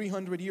another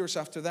 300 years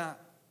after that.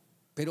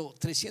 Pero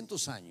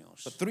 300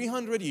 años But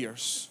 300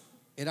 years,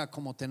 era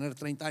como tener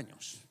 30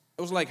 años.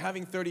 it was like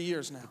having 30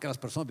 years now. Porque las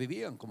personas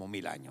vivían como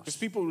 1000 años. Because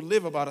people would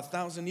live about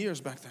 1,000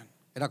 years back then.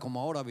 Era como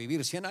ahora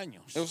vivir 100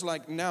 años. It was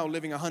like now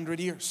living 100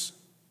 years.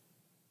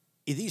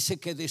 Y dice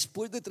que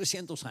después de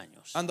 300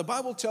 años, And the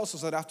Bible tells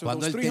us that after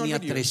cuando those él tenía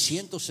 300 years,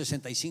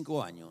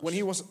 365 años, when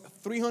he was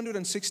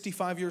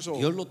 365 years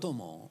Dios old, lo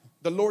tomó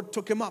the Lord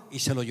took him up, y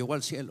se lo llevó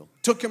al cielo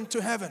took him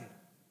to heaven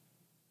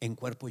en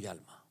cuerpo y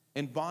alma.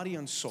 in body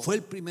and soul. Fue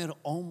el primer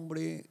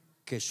hombre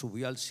que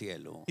subió al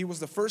cielo He was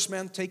the first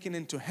man taken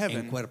into en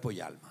heaven cuerpo y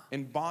alma.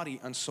 in body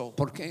and soul.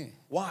 ¿Por qué?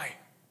 Why?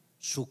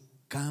 Su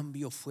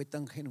cambio fue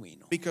tan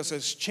genuino, Because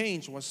his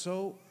change was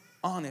so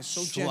honest,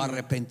 so su genuine.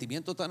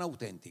 arrepentimiento tan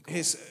auténtico,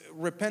 His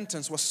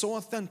repentance was so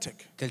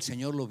authentic que el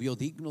Señor lo vio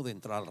digno de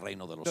entrar al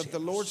reino de los that the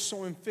Lord cielos.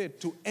 saw him fit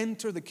to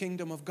enter the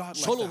kingdom of God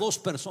like Solo that. dos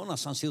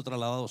personas han sido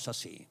trasladados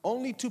así,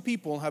 Only two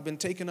people have been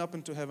taken up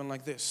into heaven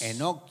like this: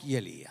 Enoc y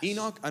Elías.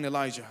 Enoch and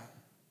Elijah.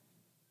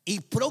 Y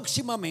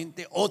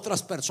próximamente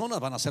otras personas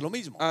van a hacer lo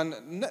mismo.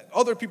 And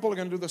other people are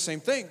going to do the same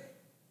thing.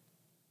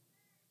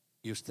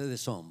 Y ustedes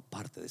son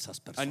parte de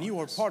esas And you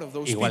are personas, part of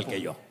those igual people.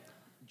 que yo.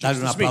 Just Dale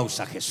un as me.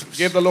 aplauso a Jesús.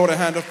 Give the Lord a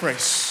hand of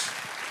praise.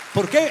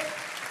 ¿Por qué?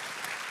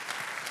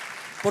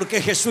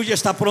 Porque Jesús ya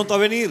está pronto a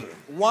venir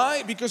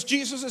Why? Because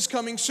Jesus is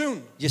coming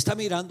soon. y está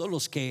mirando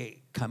los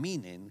que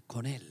caminen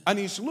con él And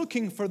he's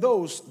looking for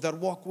those that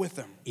walk with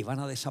him. y van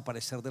a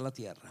desaparecer de la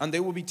tierra And they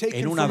will be taken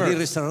en un from abrir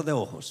y earth cerrar de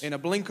ojos in a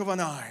blink of an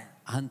eye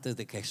antes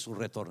de que Jesús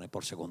retorne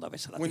por segunda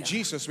vez a la when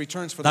tierra. Jesus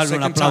returns for the Dale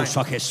un second time. aplauso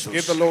a Jesús.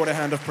 Give the Lord a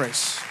hand of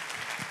praise.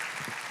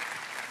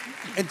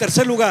 En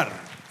tercer lugar,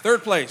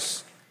 Third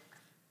place,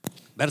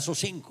 verso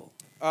 5.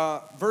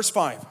 verse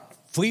 5.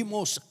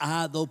 Fuimos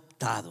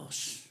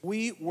adoptados.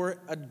 We were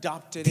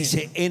adopted in.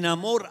 Dice, en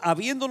amor,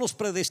 habiéndonos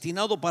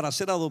predestinado para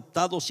ser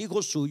adoptados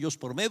hijos suyos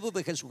por medio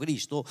de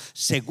Jesucristo,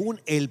 según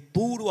el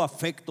puro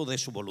afecto de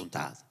su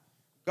voluntad.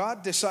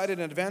 God decided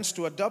in advance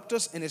to adopt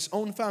us in his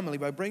own family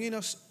by bringing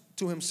us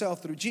to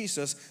himself through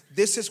Jesus.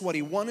 This is what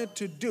he wanted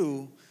to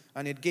do,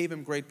 and it gave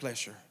him great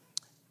pleasure.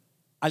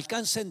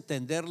 ¿Alcanza a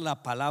entender la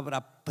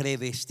palabra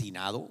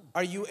predestinado?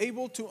 Are you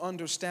able to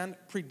understand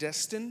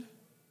predestined?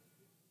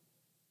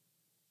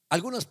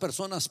 Algunas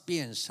personas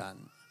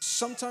piensan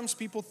Sometimes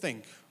people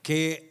think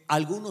que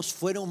algunos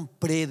fueron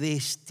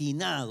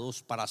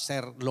predestinados para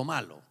hacer lo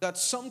malo that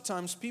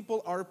sometimes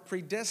people are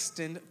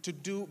predestined to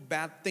do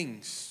bad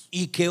things,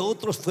 y que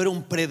otros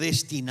fueron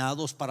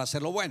predestinados para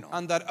hacer lo bueno.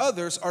 and that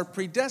others are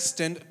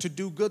predestined to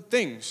do good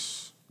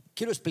things.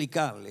 Quiero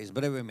explicarles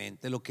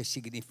brevemente lo que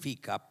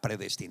significa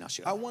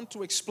predestinación. I want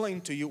to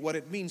explain to you what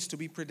it means to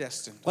be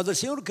predestined. Cuando el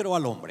Señor creó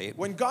al hombre,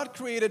 When God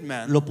created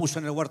man, lo puso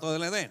en el huerto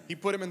del Edén. he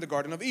put him in the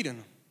Garden of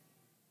Eden.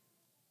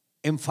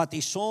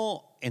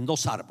 Enfatizó en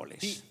dos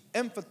árboles: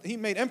 He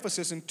made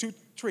emphasis in two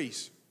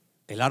trees: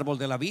 el árbol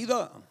de la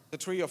vida the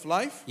tree of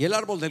life y el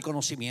árbol del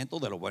conocimiento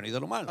de lo bueno y de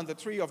lo malo. and the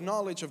tree of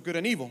knowledge of good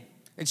and evil.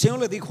 El Señor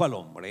le dijo al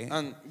hombre: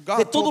 And God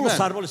de told todos los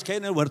man, árboles que hay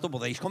en el huerto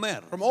podéis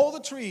comer, from all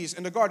the trees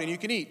in the garden you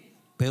can eat,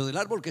 pero del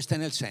árbol que está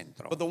en el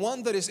centro, but the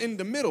one that is in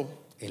the middle,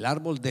 el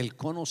árbol del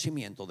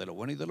conocimiento de lo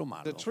bueno y de lo the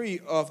malo, tree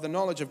of the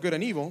knowledge of good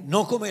and evil,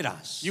 no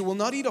comerás, you will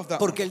not eat of that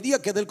one, porque el día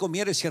que de él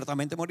comieres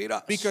ciertamente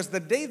morirás. because the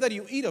day that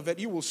you eat of it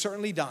you will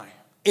certainly die.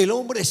 El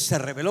hombre se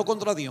rebeló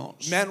contra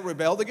Dios, Man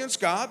rebelled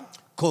against God,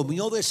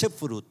 comió de ese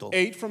fruto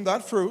ate from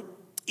that fruit,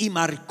 y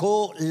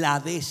marcó la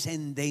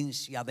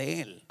descendencia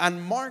de él.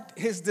 and marked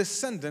his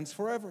descendants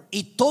forever.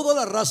 Y toda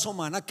la raza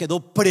humana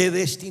quedó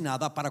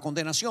predestinada para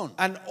condenación.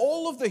 And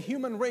all of the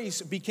human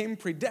race became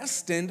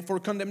predestined for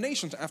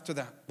condemnation after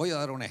that. Voy a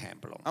dar un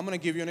ejemplo. I'm going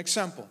to give you an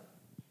example.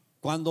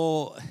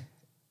 Cuando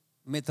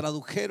me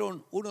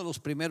tradujeron uno de los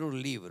primeros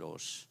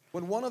libros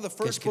When one of the que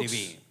first books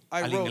escribí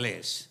I al wrote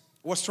inglés,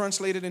 was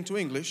translated into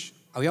English,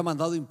 había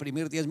mandado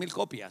imprimir 10,000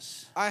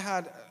 copias. I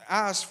had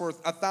asked for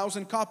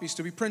 1,000 copies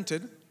to be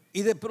printed,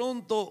 Y de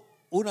pronto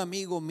un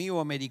amigo mío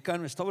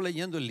americano estaba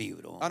leyendo el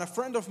libro and a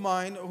friend of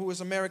mine who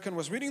is American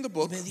was reading the y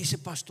book, me dice,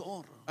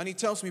 pastor, and he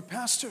tells me,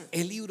 Pastor,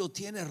 el libro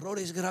tiene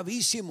errores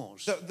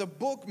gravísimos. the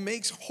book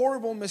makes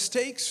horrible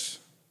mistakes.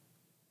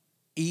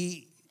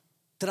 Y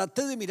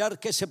traté de mirar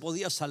qué se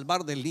podía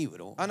salvar del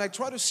libro And I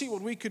tried to see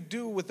what we could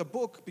do with the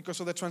book because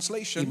of the y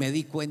translation, me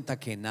di cuenta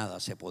que nada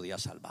se podía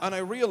salvar. and I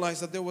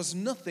realized that there was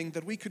nothing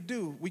that we could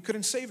do. We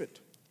couldn't save it.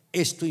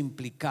 Esto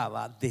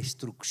implicaba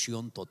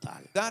destrucción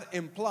total. That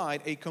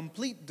implied a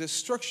complete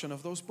destruction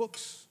of those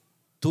books.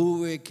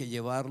 Tuve que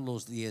llevar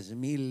los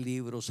 10,000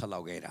 libros a la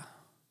hoguera.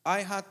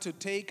 I had to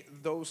take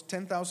those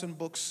 10,000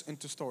 books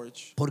into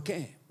storage. ¿Por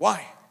qué? Why?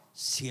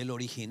 Si el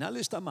original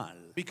está mal,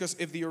 Because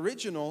if the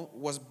original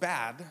was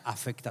bad,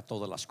 afecta a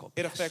todas las it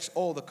copias. affects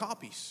all the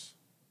copies.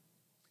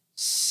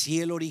 Si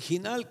el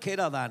original que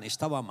era Adán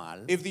estaba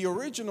mal, If the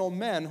original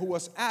man who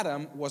was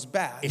Adam was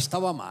bad,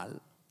 estaba mal,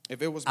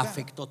 if it was bad,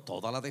 afectó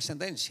toda la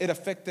descendencia. it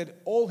affected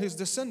all his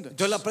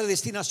descendants. Entonces la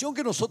predestinación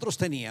que nosotros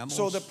teníamos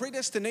So the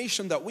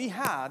predestination that we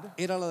had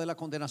era la de la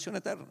condenación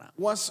eterna.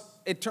 was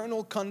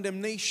eternal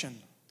condemnation.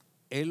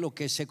 Es lo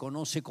que se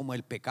conoce como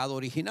el pecado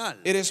original.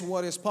 It is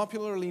what is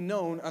popularly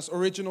known as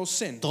original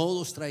sin.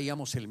 Todos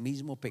traíamos el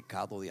mismo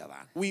pecado de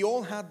Adán. We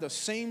all had the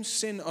same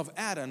sin of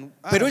Adam.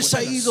 Pero es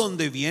within ahí us.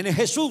 donde viene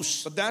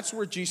Jesús. But that's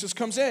where Jesus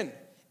comes in.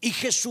 Y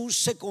Jesús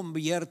se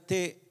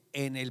convierte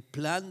en el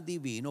plan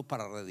divino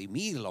para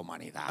redimir la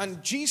humanidad.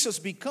 And Jesus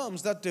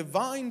becomes that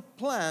divine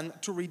plan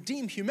to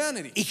redeem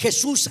humanity. Y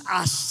Jesús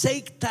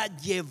acepta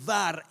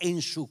llevar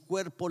en su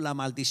cuerpo la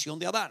maldición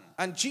de Adán.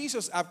 And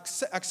Jesus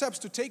accepts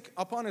to take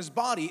upon his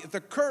body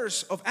the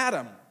curse of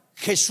Adam.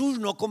 Jesús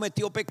no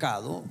cometió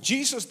pecado,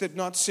 Jesus did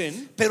not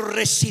sin, pero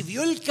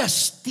recibió el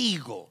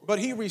castigo but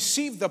he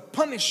received the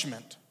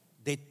punishment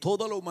de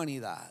toda la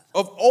humanidad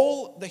of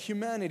all the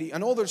humanity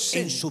and all their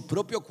sin en su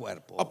propio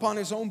cuerpo upon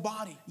his own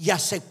body. y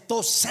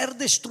aceptó ser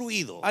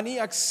destruido And he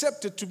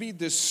accepted to be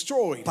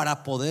destroyed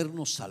para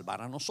podernos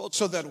salvar a so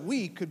nosotros. that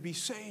we could be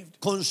saved.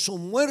 Con su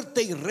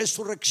muerte y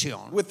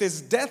resurrección, With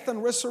his death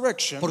and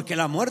resurrection, porque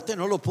la muerte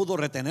no lo pudo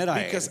retener a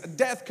because él.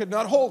 death could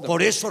not hold him.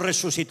 Por eso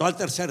resucitó al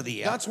tercer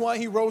día. That's why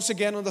he rose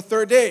again on the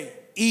third day.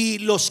 Y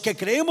los que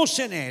creemos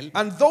en él,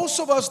 And those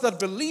of us that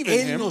believe in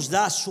él him, nos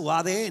da su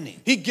ADN,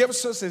 he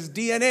gives us his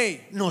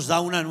DNA. nos da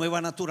una nueva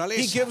He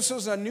naturaleza. gives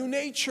us a new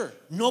nature.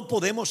 No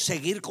podemos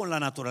seguir con la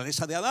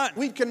naturaleza de Adán.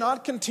 We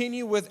cannot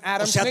continue with O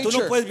Adam's sea, tú no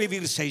nature. puedes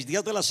vivir 6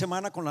 días de la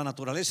semana con la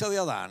naturaleza de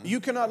Adán You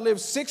cannot live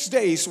 6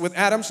 days with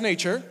Adam's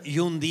nature y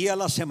un día a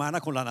la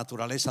semana con la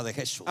naturaleza de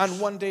Jesús.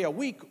 and 1 day a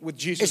week with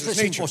Jesus' Esto es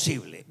nature.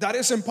 imposible. That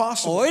is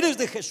impossible. O eres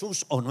de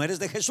Jesús o no eres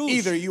de Jesús.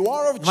 Either you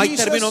are of No hay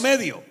Jesus término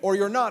medio. or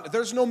you're not.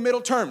 There's no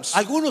middle terms.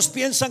 Algunos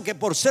piensan que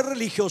por ser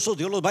religiosos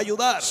Dios los va a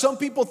ayudar. Some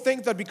people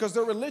think that because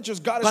they're religious,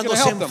 God is Cuando going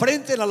to se help them.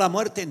 enfrenten a la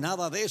muerte,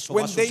 nada de eso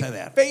va a When they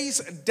suceder.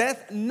 face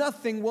death,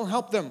 nothing will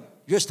help them.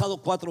 Yo he estado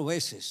 4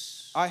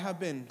 veces. I have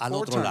been Al 4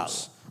 otro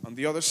times on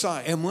the other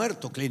side. He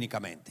muerto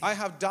clínicamente. I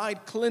have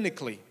died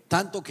clinically.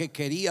 Tanto que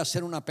quería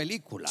hacer una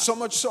película, So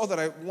much so that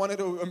I wanted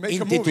to make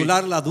a movie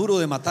intitularla Duro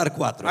de Matar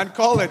 4. and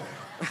call it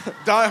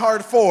Die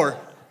Hard 4.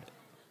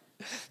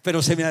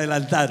 Pero se me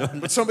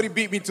adelantaron. But somebody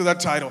beat me to that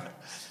title.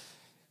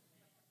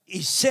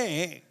 Y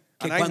sé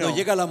que And I cuando know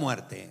llega la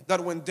muerte, that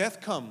when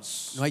death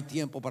comes, no hay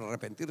tiempo para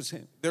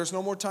arrepentirse. there's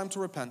no more time to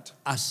repent.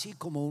 Así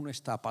como uno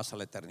está, pasa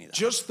la eternidad.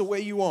 Just the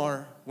way you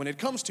are, when it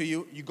comes to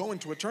you, you go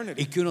into Y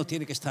eternity. que uno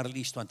tiene que estar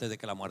listo antes de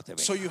que la muerte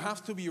So venga. you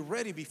have to be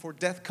ready before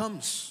death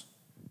comes.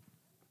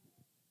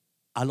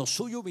 A lo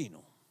suyo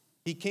vino,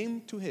 He came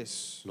to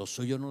his, los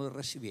suyos no le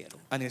recibieron.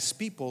 and his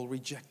people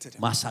rejected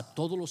him. Mas a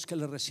todos los que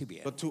le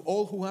recibieron, But to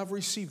all who have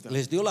received them,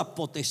 les dio la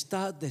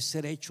potestad de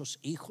ser hechos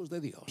hijos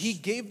de Dios. he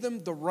gave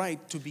them the right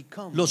to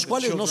become Los the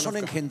cuales no children son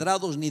of God,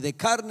 engendrados ni de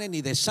carne,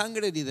 ni de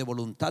sangre, ni de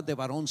voluntad de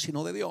varón,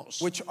 sino de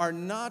Dios. which are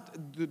not,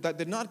 that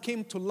did not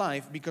came to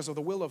life because of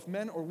the will of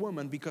men or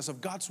woman, because of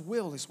God's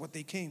will is what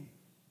they came.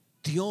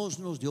 Dios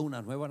nos dio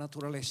una nueva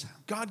naturaleza,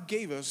 God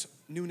gave us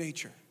new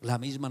nature, la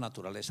misma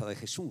naturaleza de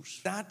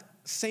Jesús. that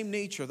same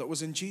nature that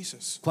was in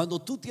Jesus. Cuando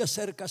tú te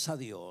acercas a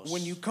Dios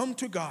When you come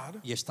to God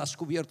y estás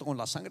cubierto con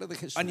la sangre de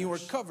Jesús, and you are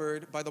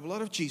covered by the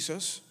blood of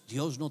Jesus,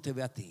 Dios no te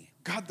ve a ti,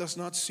 God does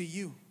not see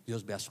you.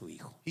 Dios ve a su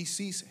Hijo. He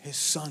sees his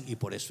son, Y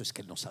por eso es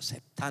que Él nos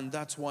acepta. and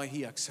that's why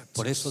he accepts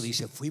Por eso us.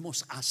 dice,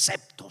 fuimos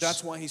aceptos.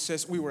 That's why he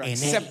says we were En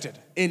él. accepted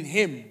in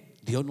him.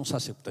 Dios nos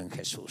aceptó en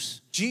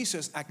Jesús.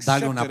 Jesus Dale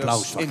accepted un us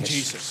aplauso a in Jesús.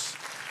 Jesus.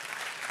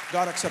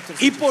 God accepted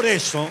us. Y por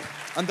eso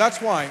And that's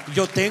why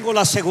yo tengo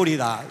la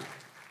seguridad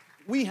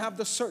we have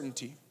the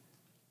certainty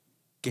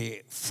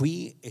que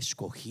fui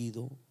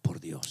escogido por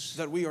Dios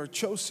that we are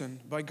chosen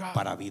by God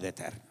para vida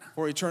eterna.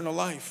 for eternal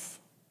life.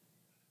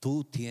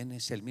 ¿Tú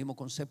tienes el mismo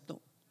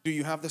concepto? Do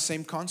you have the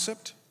same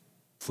concept?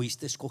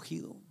 ¿Fuiste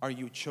escogido Are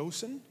you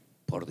chosen?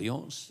 por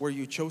Dios Were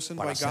you chosen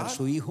para by ser God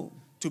su hijo,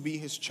 to be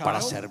His para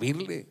child?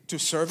 servirle? To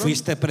serve Him?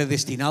 ¿Fuiste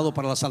predestinado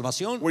para la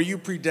salvación? Were you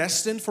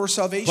predestined for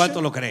salvation?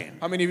 ¿Cuántos lo creen?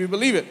 How many of you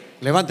believe it?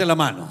 Levante la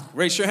mano.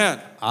 Raise your hand.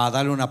 A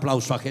darle un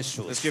aplauso a Let's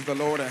Jesús. give the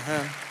Lord a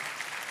hand.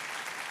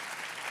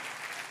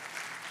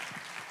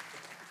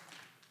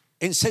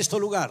 En sexto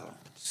lugar,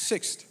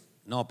 Sixth,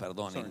 no,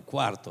 perdón, en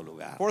cuarto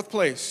lugar. fourth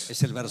place,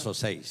 Es el verso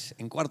 6.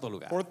 En cuarto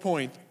lugar, fourth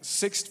point,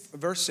 sixth,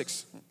 verse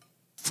 6.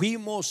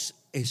 fuimos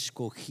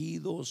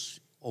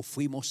escogidos o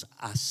fuimos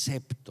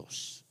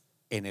aceptos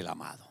en el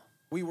amado.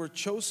 We were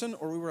chosen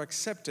or we were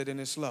accepted in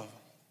His love.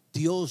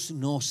 Dios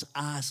nos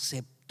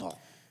aceptó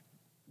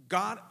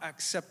God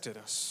accepted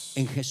us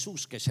en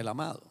Jesús, que es el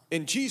amado.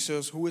 in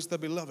Jesus, who is the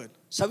beloved.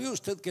 ¿Sabía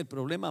usted que el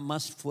problema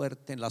más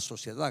fuerte en la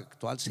sociedad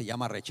actual se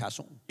llama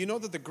rechazo? You know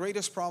that the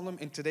greatest problem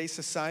in today's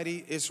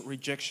society is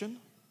rejection?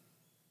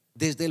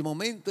 Desde el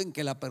momento en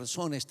que la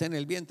persona está en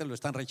el vientre lo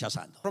están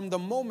rechazando. From the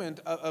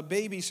moment a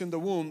baby's in the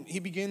womb, he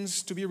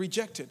begins to be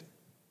rejected.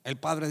 El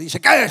padre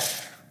dice, ¿qué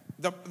es?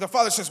 The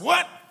father says,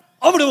 what?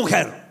 ¿Hombre o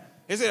mujer?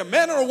 Is it a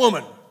man or a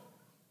woman?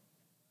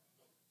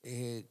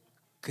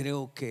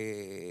 Creo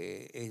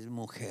que es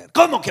mujer.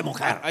 ¿Cómo que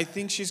mujer? I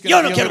think she's going Yo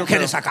to no be a quiero little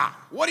girl. mujeres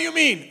acá. What do you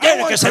mean? I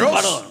Tiene want que ser un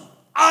girls. varón.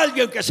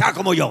 Alguien que sea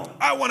como yo.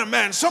 I want a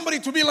man, somebody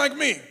to be like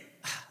me.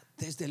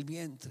 Desde el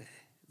vientre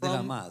de la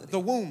From madre, the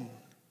womb,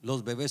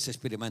 los bebés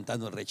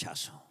experimentando el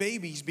rechazo.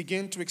 babies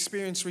begin to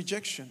experience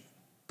rejection.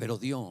 Pero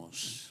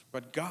Dios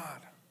But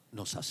God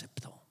nos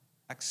aceptó.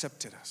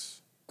 accepted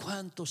us.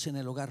 ¿Cuántos en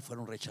el hogar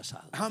fueron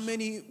rechazados? How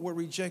many were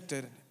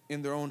rejected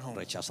in their own home?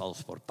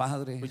 Rechazados por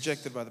padres,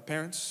 Rejected by the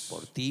parents,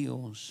 por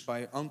tíos,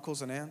 by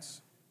uncles and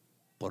aunts,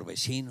 por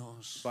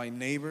vecinos, by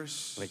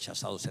neighbors,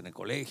 rechazados en el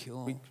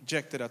colegio,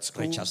 rejected at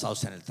school,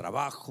 rechazados en el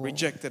trabajo,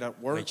 rejected at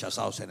work,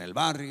 rechazados en el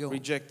barrio,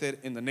 rejected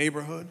in the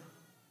neighborhood,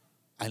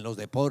 en los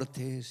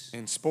deportes.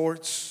 in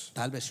sports.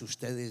 Tal vez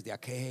ustedes de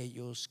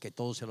aquellos que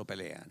todos se lo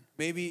pelean.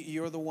 Maybe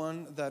you're the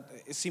one that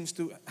seems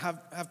to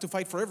have to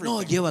fight for No,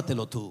 everything.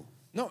 llévatelo tú.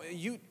 No,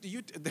 you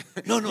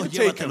No, no, you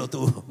take him. llévatelo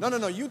tú.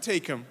 No, you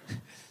take him.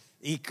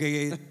 Y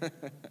que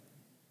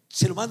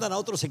se lo mandan a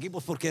otros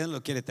equipos porque él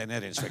lo quiere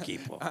tener en su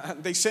equipo.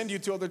 They send you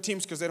to other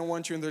teams because they don't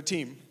want you in their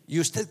team. Y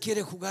usted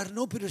quiere jugar,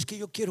 no, pero es que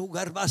yo quiero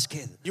jugar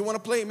básquet. You want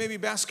to play maybe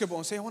basketball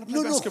and say, I want to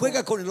play No, no, basketball.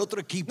 juega con el otro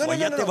equipo, No,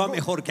 allá te va Go-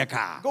 mejor que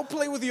acá. Go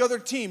play with the other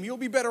team. You'll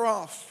be better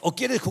off. O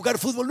quieres jugar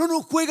fútbol, no,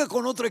 no, juega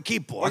con otro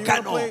equipo, Or you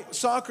acá want to no. play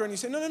soccer and you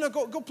say, no,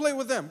 go play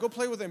with them. Go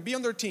play with them. Be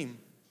on their team.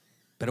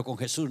 Pero con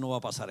Jesús no va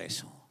a pasar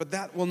eso. But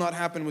that will not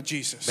happen with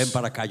Jesus. Ven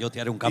para acá, yo te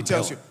haré un He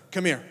tells campeón. you,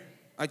 come here.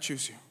 I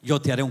choose you. Yo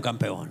te haré un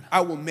campeón. I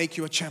will make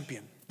you a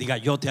champion. Diga,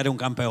 yo te haré un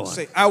campeón.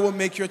 Say, I will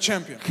make you a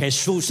champion.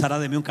 Jesús hará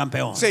de mí un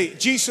campeón. Say,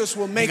 Jesus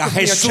will make Diga, of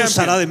me a Jesús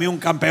hará de champion. mí un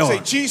Say,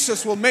 campeón.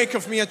 Jesus will make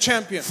of me a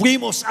champion.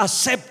 Fuimos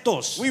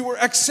aceptos. We were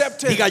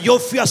accepted. Diga, yo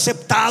fui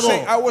aceptado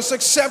Say, I was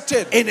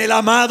accepted. en el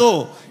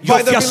amado. Yo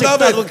By the fui aceptado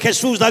beloved. en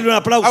Jesús. Dale un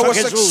aplauso I a was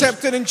Jesús.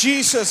 accepted in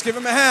Jesus. Give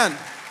him a hand.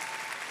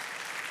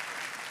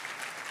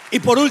 Y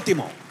por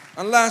último,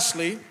 And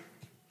lastly,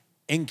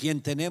 en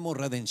quien tenemos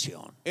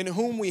redención. in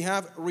whom we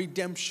have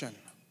redemption.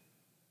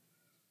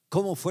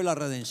 ¿Cómo fue la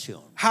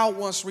redención? How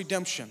was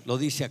redemption? Lo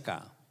dice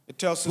acá. It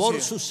tells us Por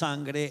here. su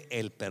sangre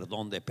el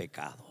perdón de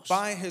pecados,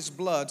 By his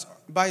blood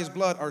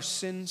our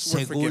sins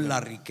were según forgiven.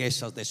 las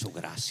riquezas de su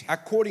gracia.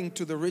 According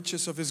to the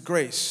riches of his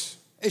grace.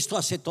 Esto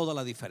hace toda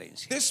la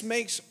diferencia. This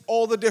makes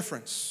all the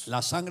difference. La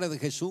sangre de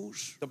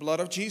Jesús The blood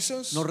of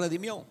Jesus nos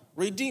redimió.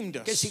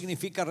 redeemed ¿Qué us.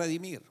 significa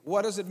redimir?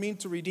 What does it mean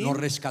to redeem? Nos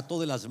rescató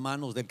de las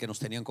manos del que nos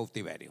tenía en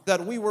cautiverio.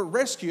 That we were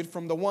rescued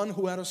from the one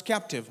who had us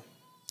captive.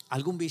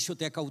 ¿Algún vicio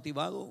te ha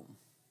cautivado?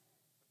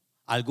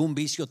 ¿Algún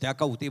vicio te ha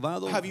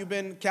cautivado? Have you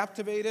been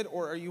captivated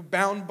or are you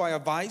bound by a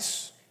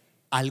vice?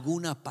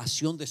 ¿Alguna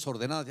pasión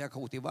desordenada te ha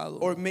cautivado?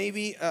 Or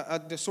maybe a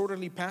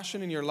disorderly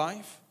passion in your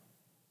life?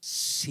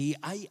 Si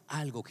hay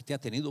algo que te ha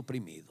tenido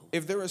oprimido,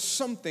 If there is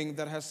something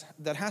that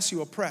has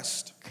you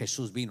oppressed,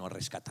 Jesús vino a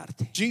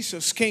rescatarte.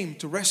 Jesus came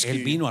to rescue Él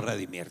you. vino a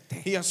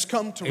redimirte. He has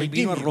come to Él vino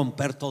redeem a you.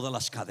 romper todas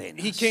las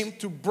cadenas. He came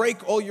to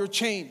break all your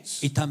chains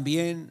Y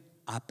también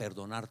a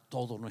perdonar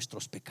todos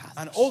nuestros pecados.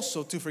 and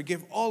also to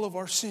forgive all of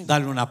our sins.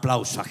 Dale un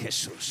aplauso a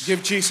Jesús.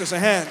 Give Jesus a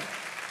hand.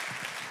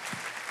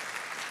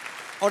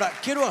 Ahora,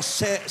 quiero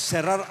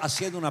cerrar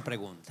haciendo una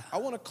pregunta. I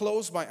want to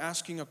close by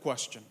asking a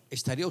question.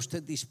 ¿Estaría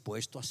usted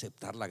dispuesto a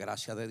aceptar la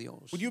gracia de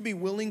Dios? Would you be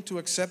willing to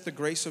accept the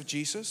grace of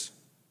Jesus?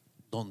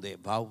 Donde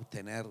va a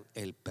obtener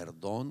el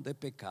perdón de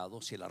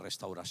pecados y la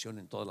restauración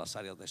en todas las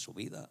áreas de su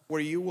vida.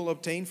 Where you will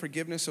obtain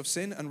forgiveness of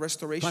sin and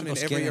restoration in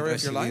 ¿Cuántos every quieren area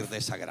of your recibir life? de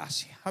esa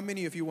gracia? How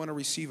many of you want to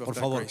receive of Por that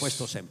favor, grace?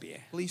 puestos en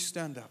pie. Please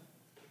stand up.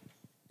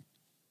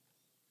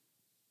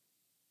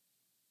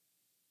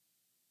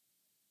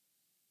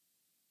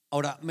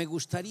 Ahora, me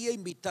gustaría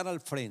invitar al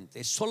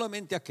frente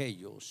solamente a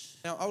aquellos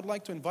Now, I would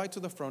like to invite to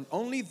the front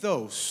only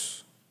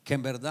those que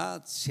en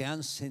verdad se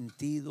han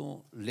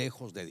sentido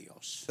lejos de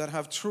Dios that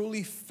have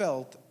truly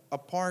felt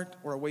apart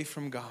or away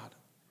from God,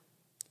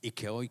 y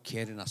que hoy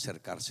quieren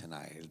acercarse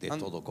a Él de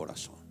todo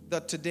corazón.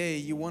 that today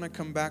you want to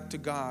come back to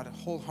God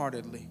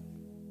wholeheartedly.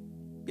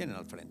 Vienen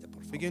al frente,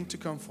 por favor. Begin to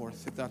come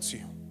forth if that's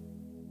you.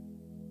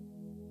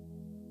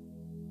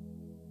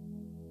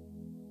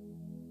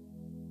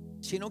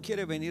 Si no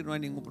quiere venir, no hay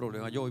ningún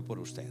problema. Yo voy por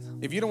usted.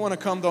 If you don't want to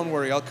come, don't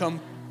worry. I'll come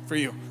for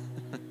you.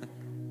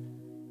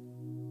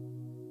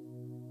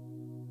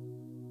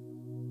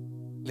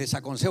 Les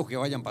aconsejo que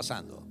vayan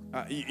pasando.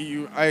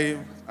 I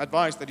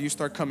advise that you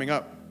start coming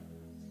up.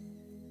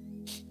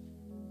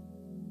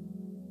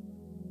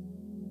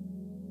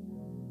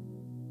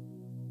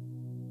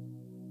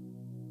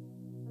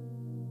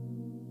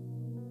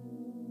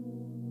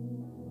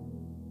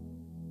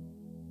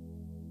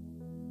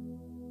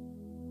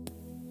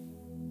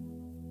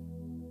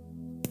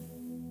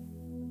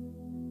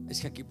 Es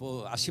que aquí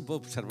así puedo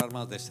observar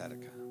más de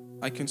cerca.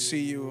 I can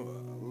see you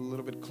a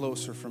little bit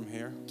closer from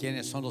here.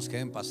 ¿Quiénes son los que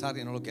deben pasar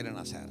y no lo quieren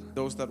hacer?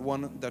 Those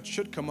that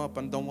should come up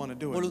and don't want to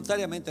do it.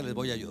 Voluntariamente les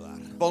voy a ayudar.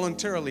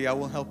 Voluntarily, I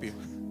will help you.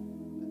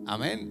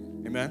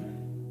 Amén. Amen.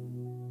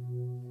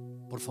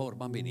 Por favor,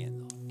 van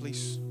viniendo.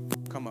 Please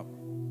come up.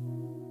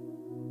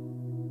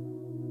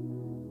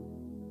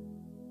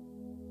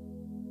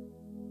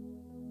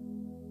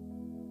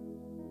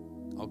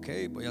 Ok,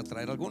 voy a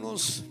traer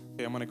algunos.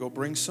 Okay, I'm going to go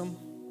bring some.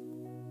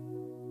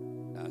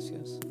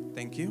 Gracias.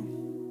 Thank you.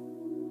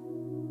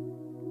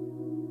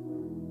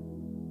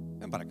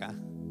 Ven para acá.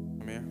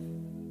 Come here.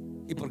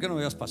 ¿Y por qué no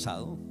me habías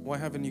pasado? Why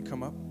haven't you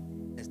come up?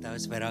 Estaba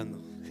esperando.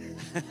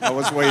 I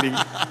was waiting.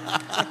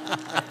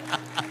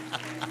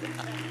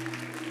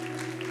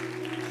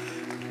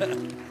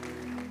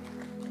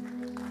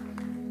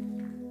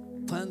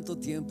 ¿Cuánto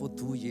tiempo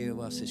tú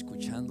llevas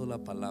escuchando la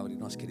palabra y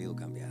no has querido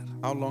cambiar?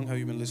 How long have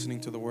you been listening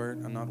to the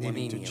word and not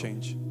wanting to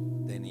change?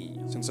 De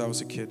niño. Since I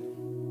was a kid.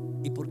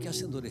 ¿Y por qué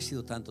has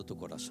endurecido tanto tu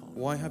corazón?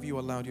 Why have you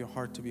allowed your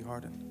heart to be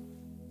hardened?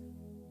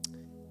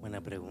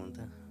 Buena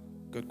pregunta.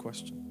 Good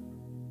question.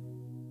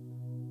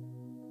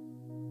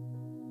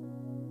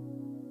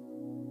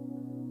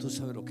 Tú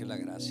sabes lo que es la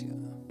gracia.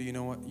 Do you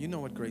know what? You know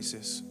what grace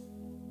is.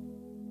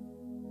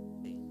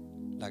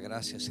 La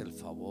gracia es el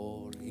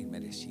favor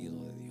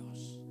inmerecido de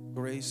Dios.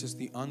 Grace is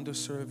the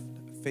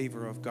undeserved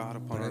favor of God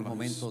upon Pero our el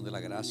lives. momento de la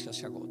gracia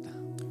se agota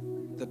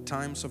The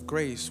times of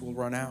grace will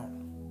run out,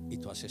 y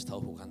tú has estado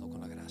jugando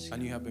con la gracia.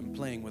 and you have been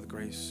playing with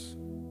grace.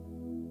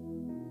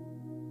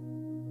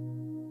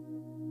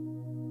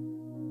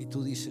 Y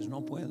tú dices,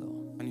 no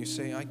puedo, And you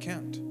say, I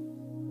can't.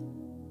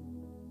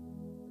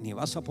 ni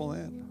vas a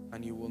poder.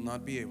 And you will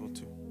not be able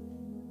to.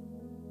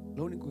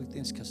 Lo único que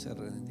tienes que hacer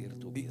es rendir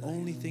tu The vida.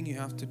 only thing you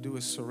have to do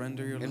is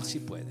surrender your Él life. sí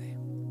puede,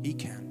 He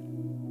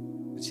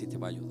can, Él sí te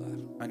va a ayudar.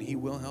 and He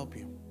will help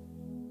you.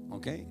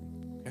 ¿Ok?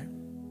 Okay?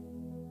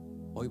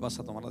 Hoy vas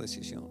a tomar la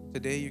decisión.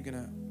 Today you're going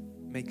to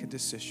make a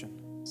decision.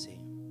 Sí.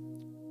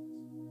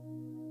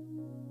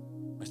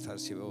 Más tarde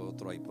si veo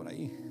otro ahí por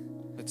ahí.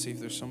 Let's see if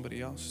there's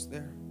somebody else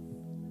there.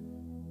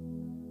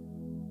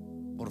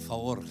 Por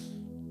favor,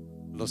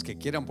 los que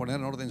quieran poner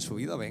en orden su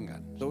vida,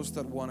 vengan. Those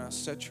that want to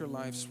set your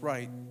lives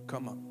right,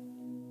 come up.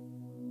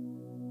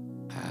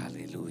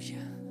 Aleluya.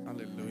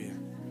 Hallelujah.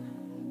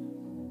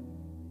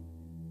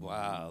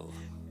 Wow.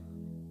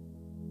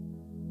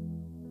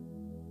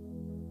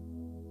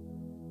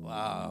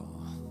 Wow.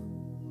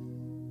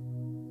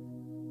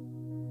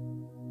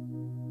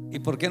 ¿Y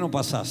por qué no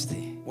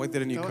pasaste? Why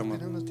didn't you Estaba come up?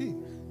 esperando a ti.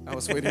 I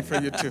was waiting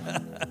for you too.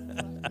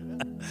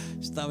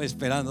 Estaba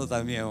esperando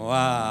también.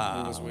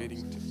 I was Wow.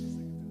 waiting too.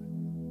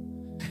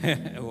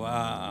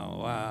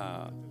 Wow,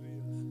 wow.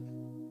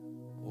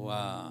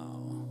 Wow.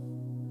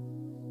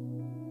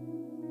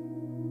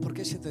 ¿Por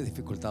qué se te ha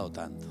dificultado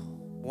tanto?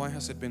 Why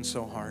has it been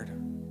so hard?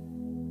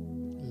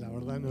 La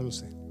verdad no lo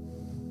sé.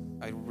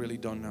 I really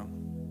don't know.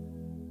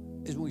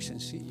 Es muy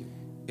sencillo,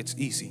 It's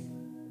easy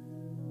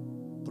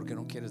porque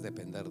no quieres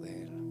depender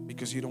de Él.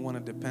 because you don't want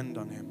to depend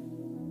on Him.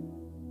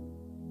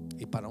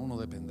 Y para uno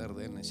depender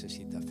de Él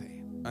necesita fe.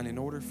 And in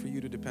order for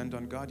you to depend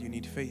on God, you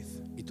need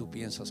faith. Y tú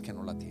piensas que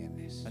no la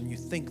tienes, And you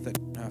think that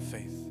you have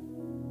faith,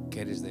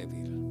 que eres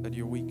débil. that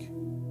you're weak.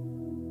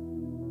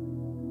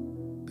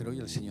 Pero hoy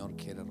el Señor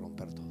quiere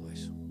romper todo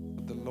eso.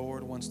 But the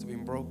Lord wants to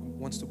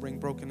bring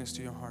brokenness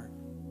to your heart.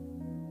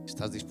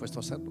 ¿Estás dispuesto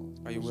a hacerlo?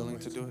 Are you willing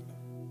to do it?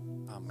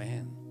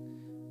 Amén.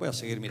 Voy a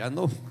seguir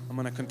mirando. I'm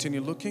going to continue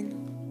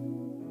looking.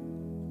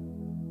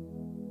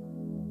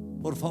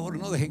 Por favor,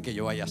 no dejen que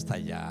yo vaya hasta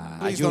allá.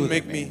 Please don't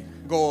make Ayúdenme. me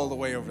go all the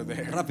way over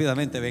there.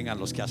 Rápidamente vengan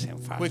los que hacen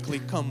falta. Quickly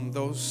come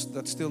those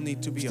that still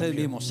need to be up Ustedes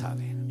here. mismos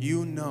saben.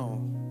 You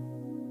know,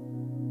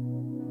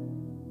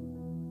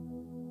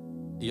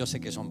 Y yo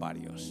sé que son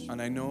varios.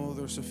 and I know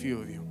there's a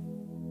few of you.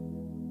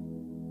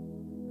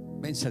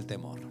 Vence el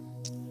temor.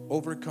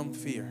 Overcome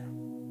fear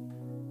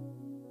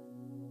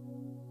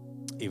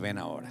Y ven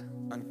ahora.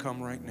 and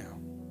come right now.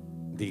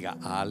 Diga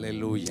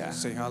aleluya.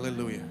 Say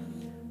hallelujah.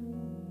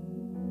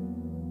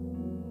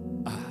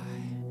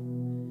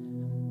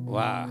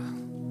 Wow.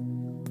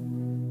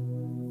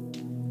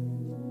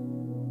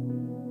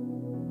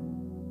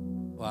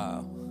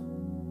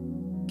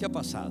 ¿Qué ha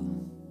pasado?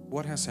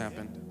 What has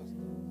happened?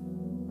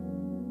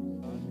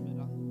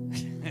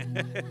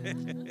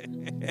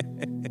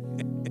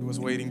 He was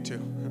waiting too.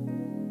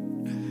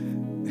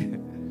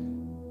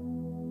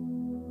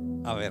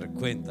 A ver,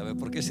 cuéntame,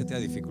 ¿por qué se te ha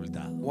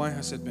dificultado? Why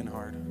has it been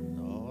hard?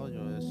 No,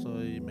 yo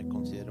me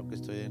considero que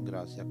estoy en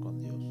gracia con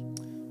Dios.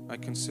 I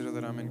consider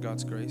that I'm in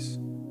God's grace,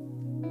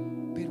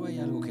 Pero hay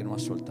algo que no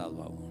has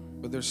soltado aún.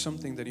 but there's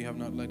something that you have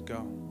not let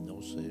go. No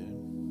sé.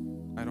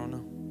 I don't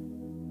know.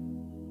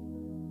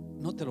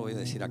 No te lo voy a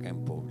decir acá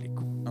en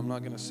público, I'm not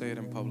going to say it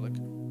in public,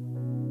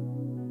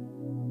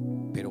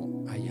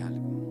 pero hay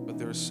algo but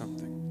there is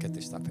something que te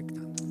está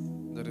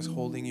afectando. that is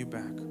holding you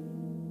back,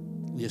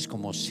 Y es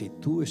como si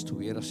tú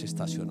estuvieras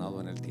estacionado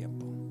en el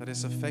tiempo that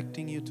is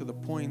affecting you to the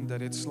point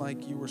that it's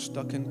like you were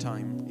stuck in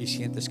time y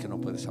sientes que no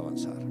puedes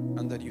avanzar.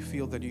 and that you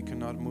feel that you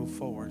cannot move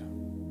forward.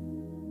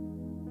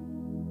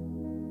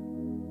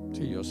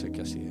 Sí, yo sé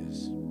que así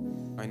es.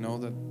 I know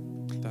that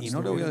that's Y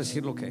no the le way voy a it is.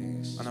 decir lo que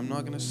es, And I'm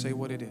not going to say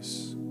what it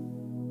is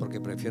porque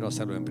prefiero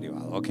hacerlo en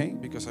privado, ¿ok?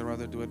 because I'd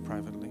rather do it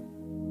privately.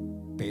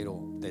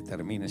 Pero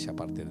determínese a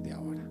partir de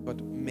ahora.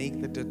 But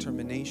make the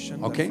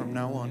determination Okay. that from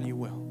now on you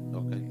will.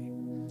 Okay.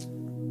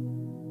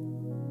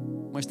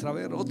 Muestra a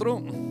ver otro.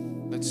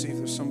 Let's see if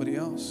there's somebody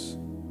else.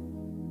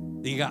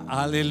 Diga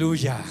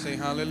aleluya. Say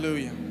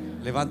hallelujah.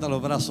 Levanta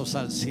los brazos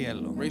al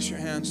cielo. Raise your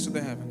hands to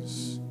the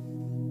heavens.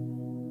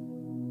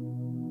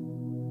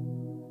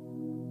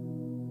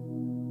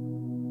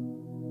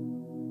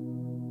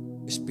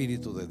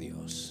 Espíritu de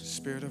Dios,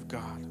 Spirit of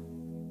God,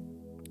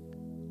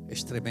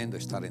 es tremendo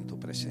estar en tu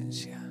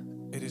presencia.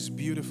 it is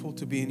beautiful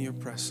to be in your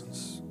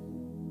presence.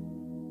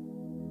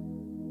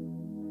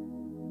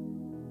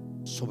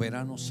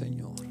 Soberano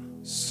Señor,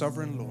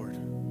 Sovereign Lord,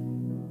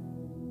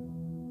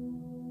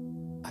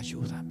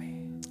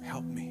 ayúdame.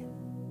 help me.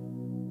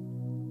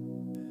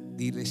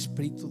 Dile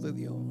Espíritu de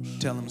Dios,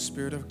 Tell him,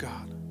 Spirit of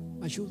God,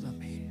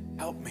 ayúdame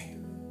help me.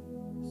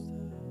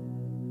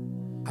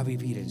 a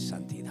vivir en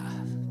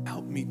santidad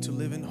Help me to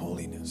live in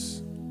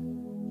holiness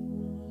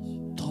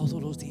todos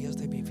los días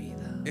de mi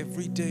vida.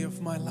 every day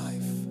of my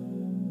life.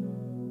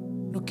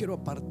 No quiero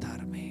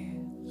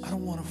apartarme I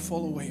don't want to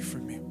fall away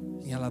from you,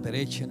 ni a la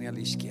derecha ni a la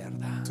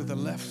izquierda. to the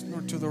left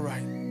nor to the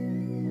right.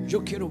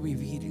 Yo quiero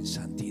vivir en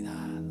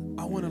santidad,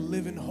 I want to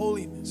live in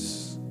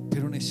holiness,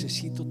 pero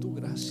necesito tu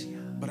gracia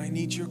but I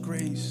need your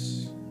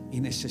grace y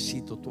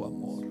necesito tu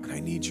amor. and I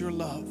need your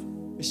love.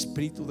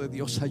 Espíritu de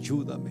Dios,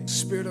 ayúdame,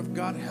 Spirit of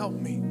God, help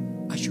me.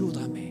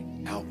 ayúdame,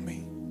 Help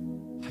me.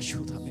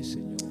 ayúdame,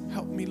 Señor.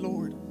 Help me,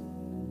 Lord.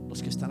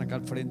 Los que están acá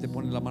al frente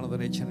ponen la mano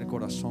derecha en el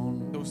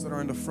corazón Those that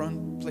are in the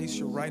front, place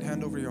your right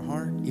hand over your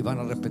heart y van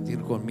a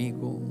repetir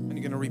conmigo: and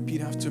you're going to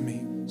repeat after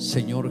me.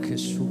 Señor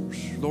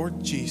Jesús,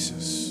 Lord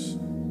Jesus,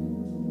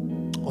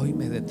 hoy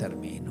me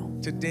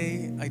determino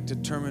today I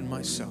determine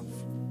myself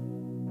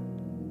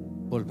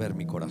volver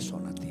mi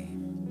corazón a ti.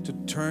 to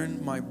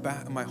turn my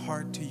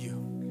heart to you.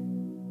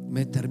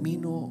 Me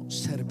termino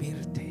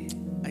servirte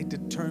I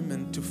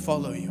determine to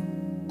follow you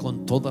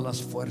con todas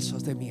las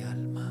fuerzas de mi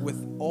alma. with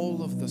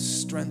all of the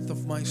strength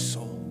of my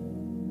soul.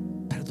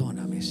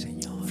 Perdóname,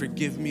 Señor,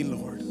 Forgive me,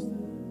 Lord,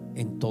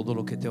 en todo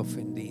lo que te he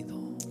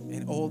ofendido,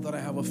 in all that I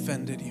have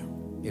offended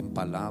you, en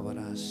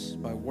palabras,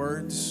 by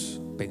words,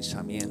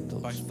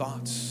 pensamientos by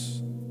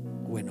thoughts,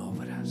 o en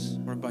obras.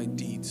 or by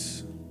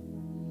deeds.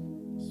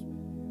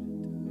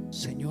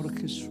 Señor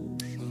Jesús,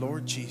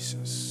 Lord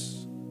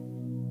Jesus,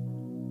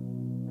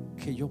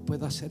 que yo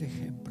pueda ser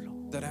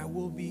ejemplo that I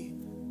will be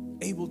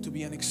able to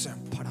be an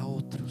example para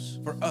otros,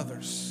 for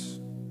others,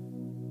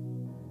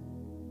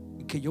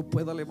 que yo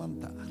pueda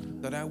levantar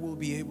that I will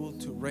be able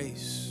to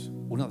raise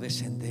una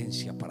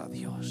descendencia para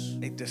Dios.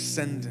 a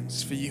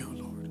descendants for you,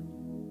 Lord.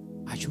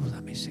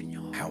 Ayúdame,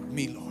 Señor, Help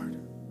me, Lord.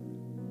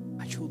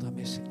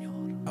 ayúdame, Señor.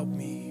 Help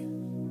me.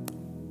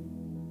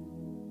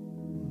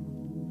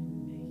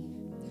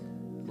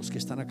 Los que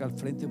están acá al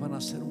frente van a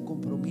hacer un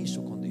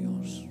compromiso con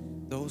Dios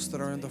Those that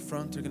are in the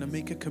front are going to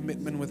make a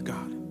commitment with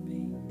God,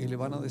 y le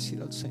van a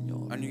decir al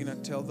Señor: and you're going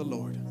to tell the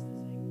Lord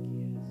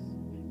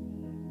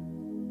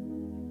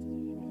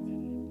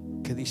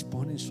que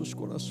disponen sus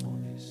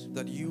corazones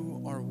that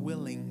you are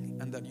willing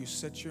and that you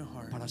set your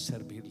heart para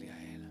servirle a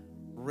Él.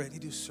 ready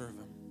to serve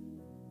Him.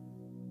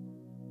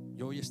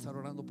 Yo voy a estar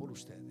orando por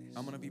ustedes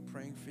I'm going to be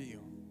praying for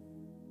you.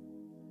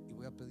 y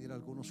voy a pedir a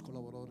algunos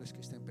colaboradores que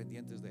estén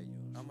pendientes de ellos.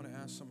 I'm going to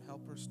ask some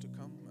helpers to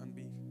come and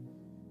be.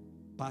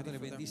 Padre, for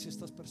them. bendice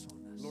estas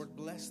personas Lord,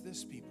 bless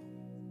this people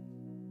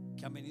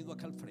que han venido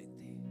acá al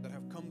frente. that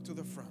have come to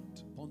the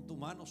front. Pon tu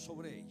mano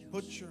sobre ellos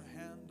Put your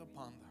hand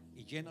upon them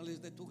y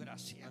llénales de tu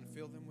gracia and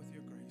fill them with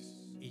your grace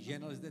y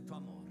llénales de tu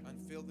amor and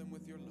fill them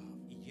with your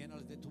love y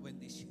llénales de tu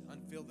bendición.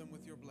 and fill them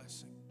with your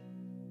blessing.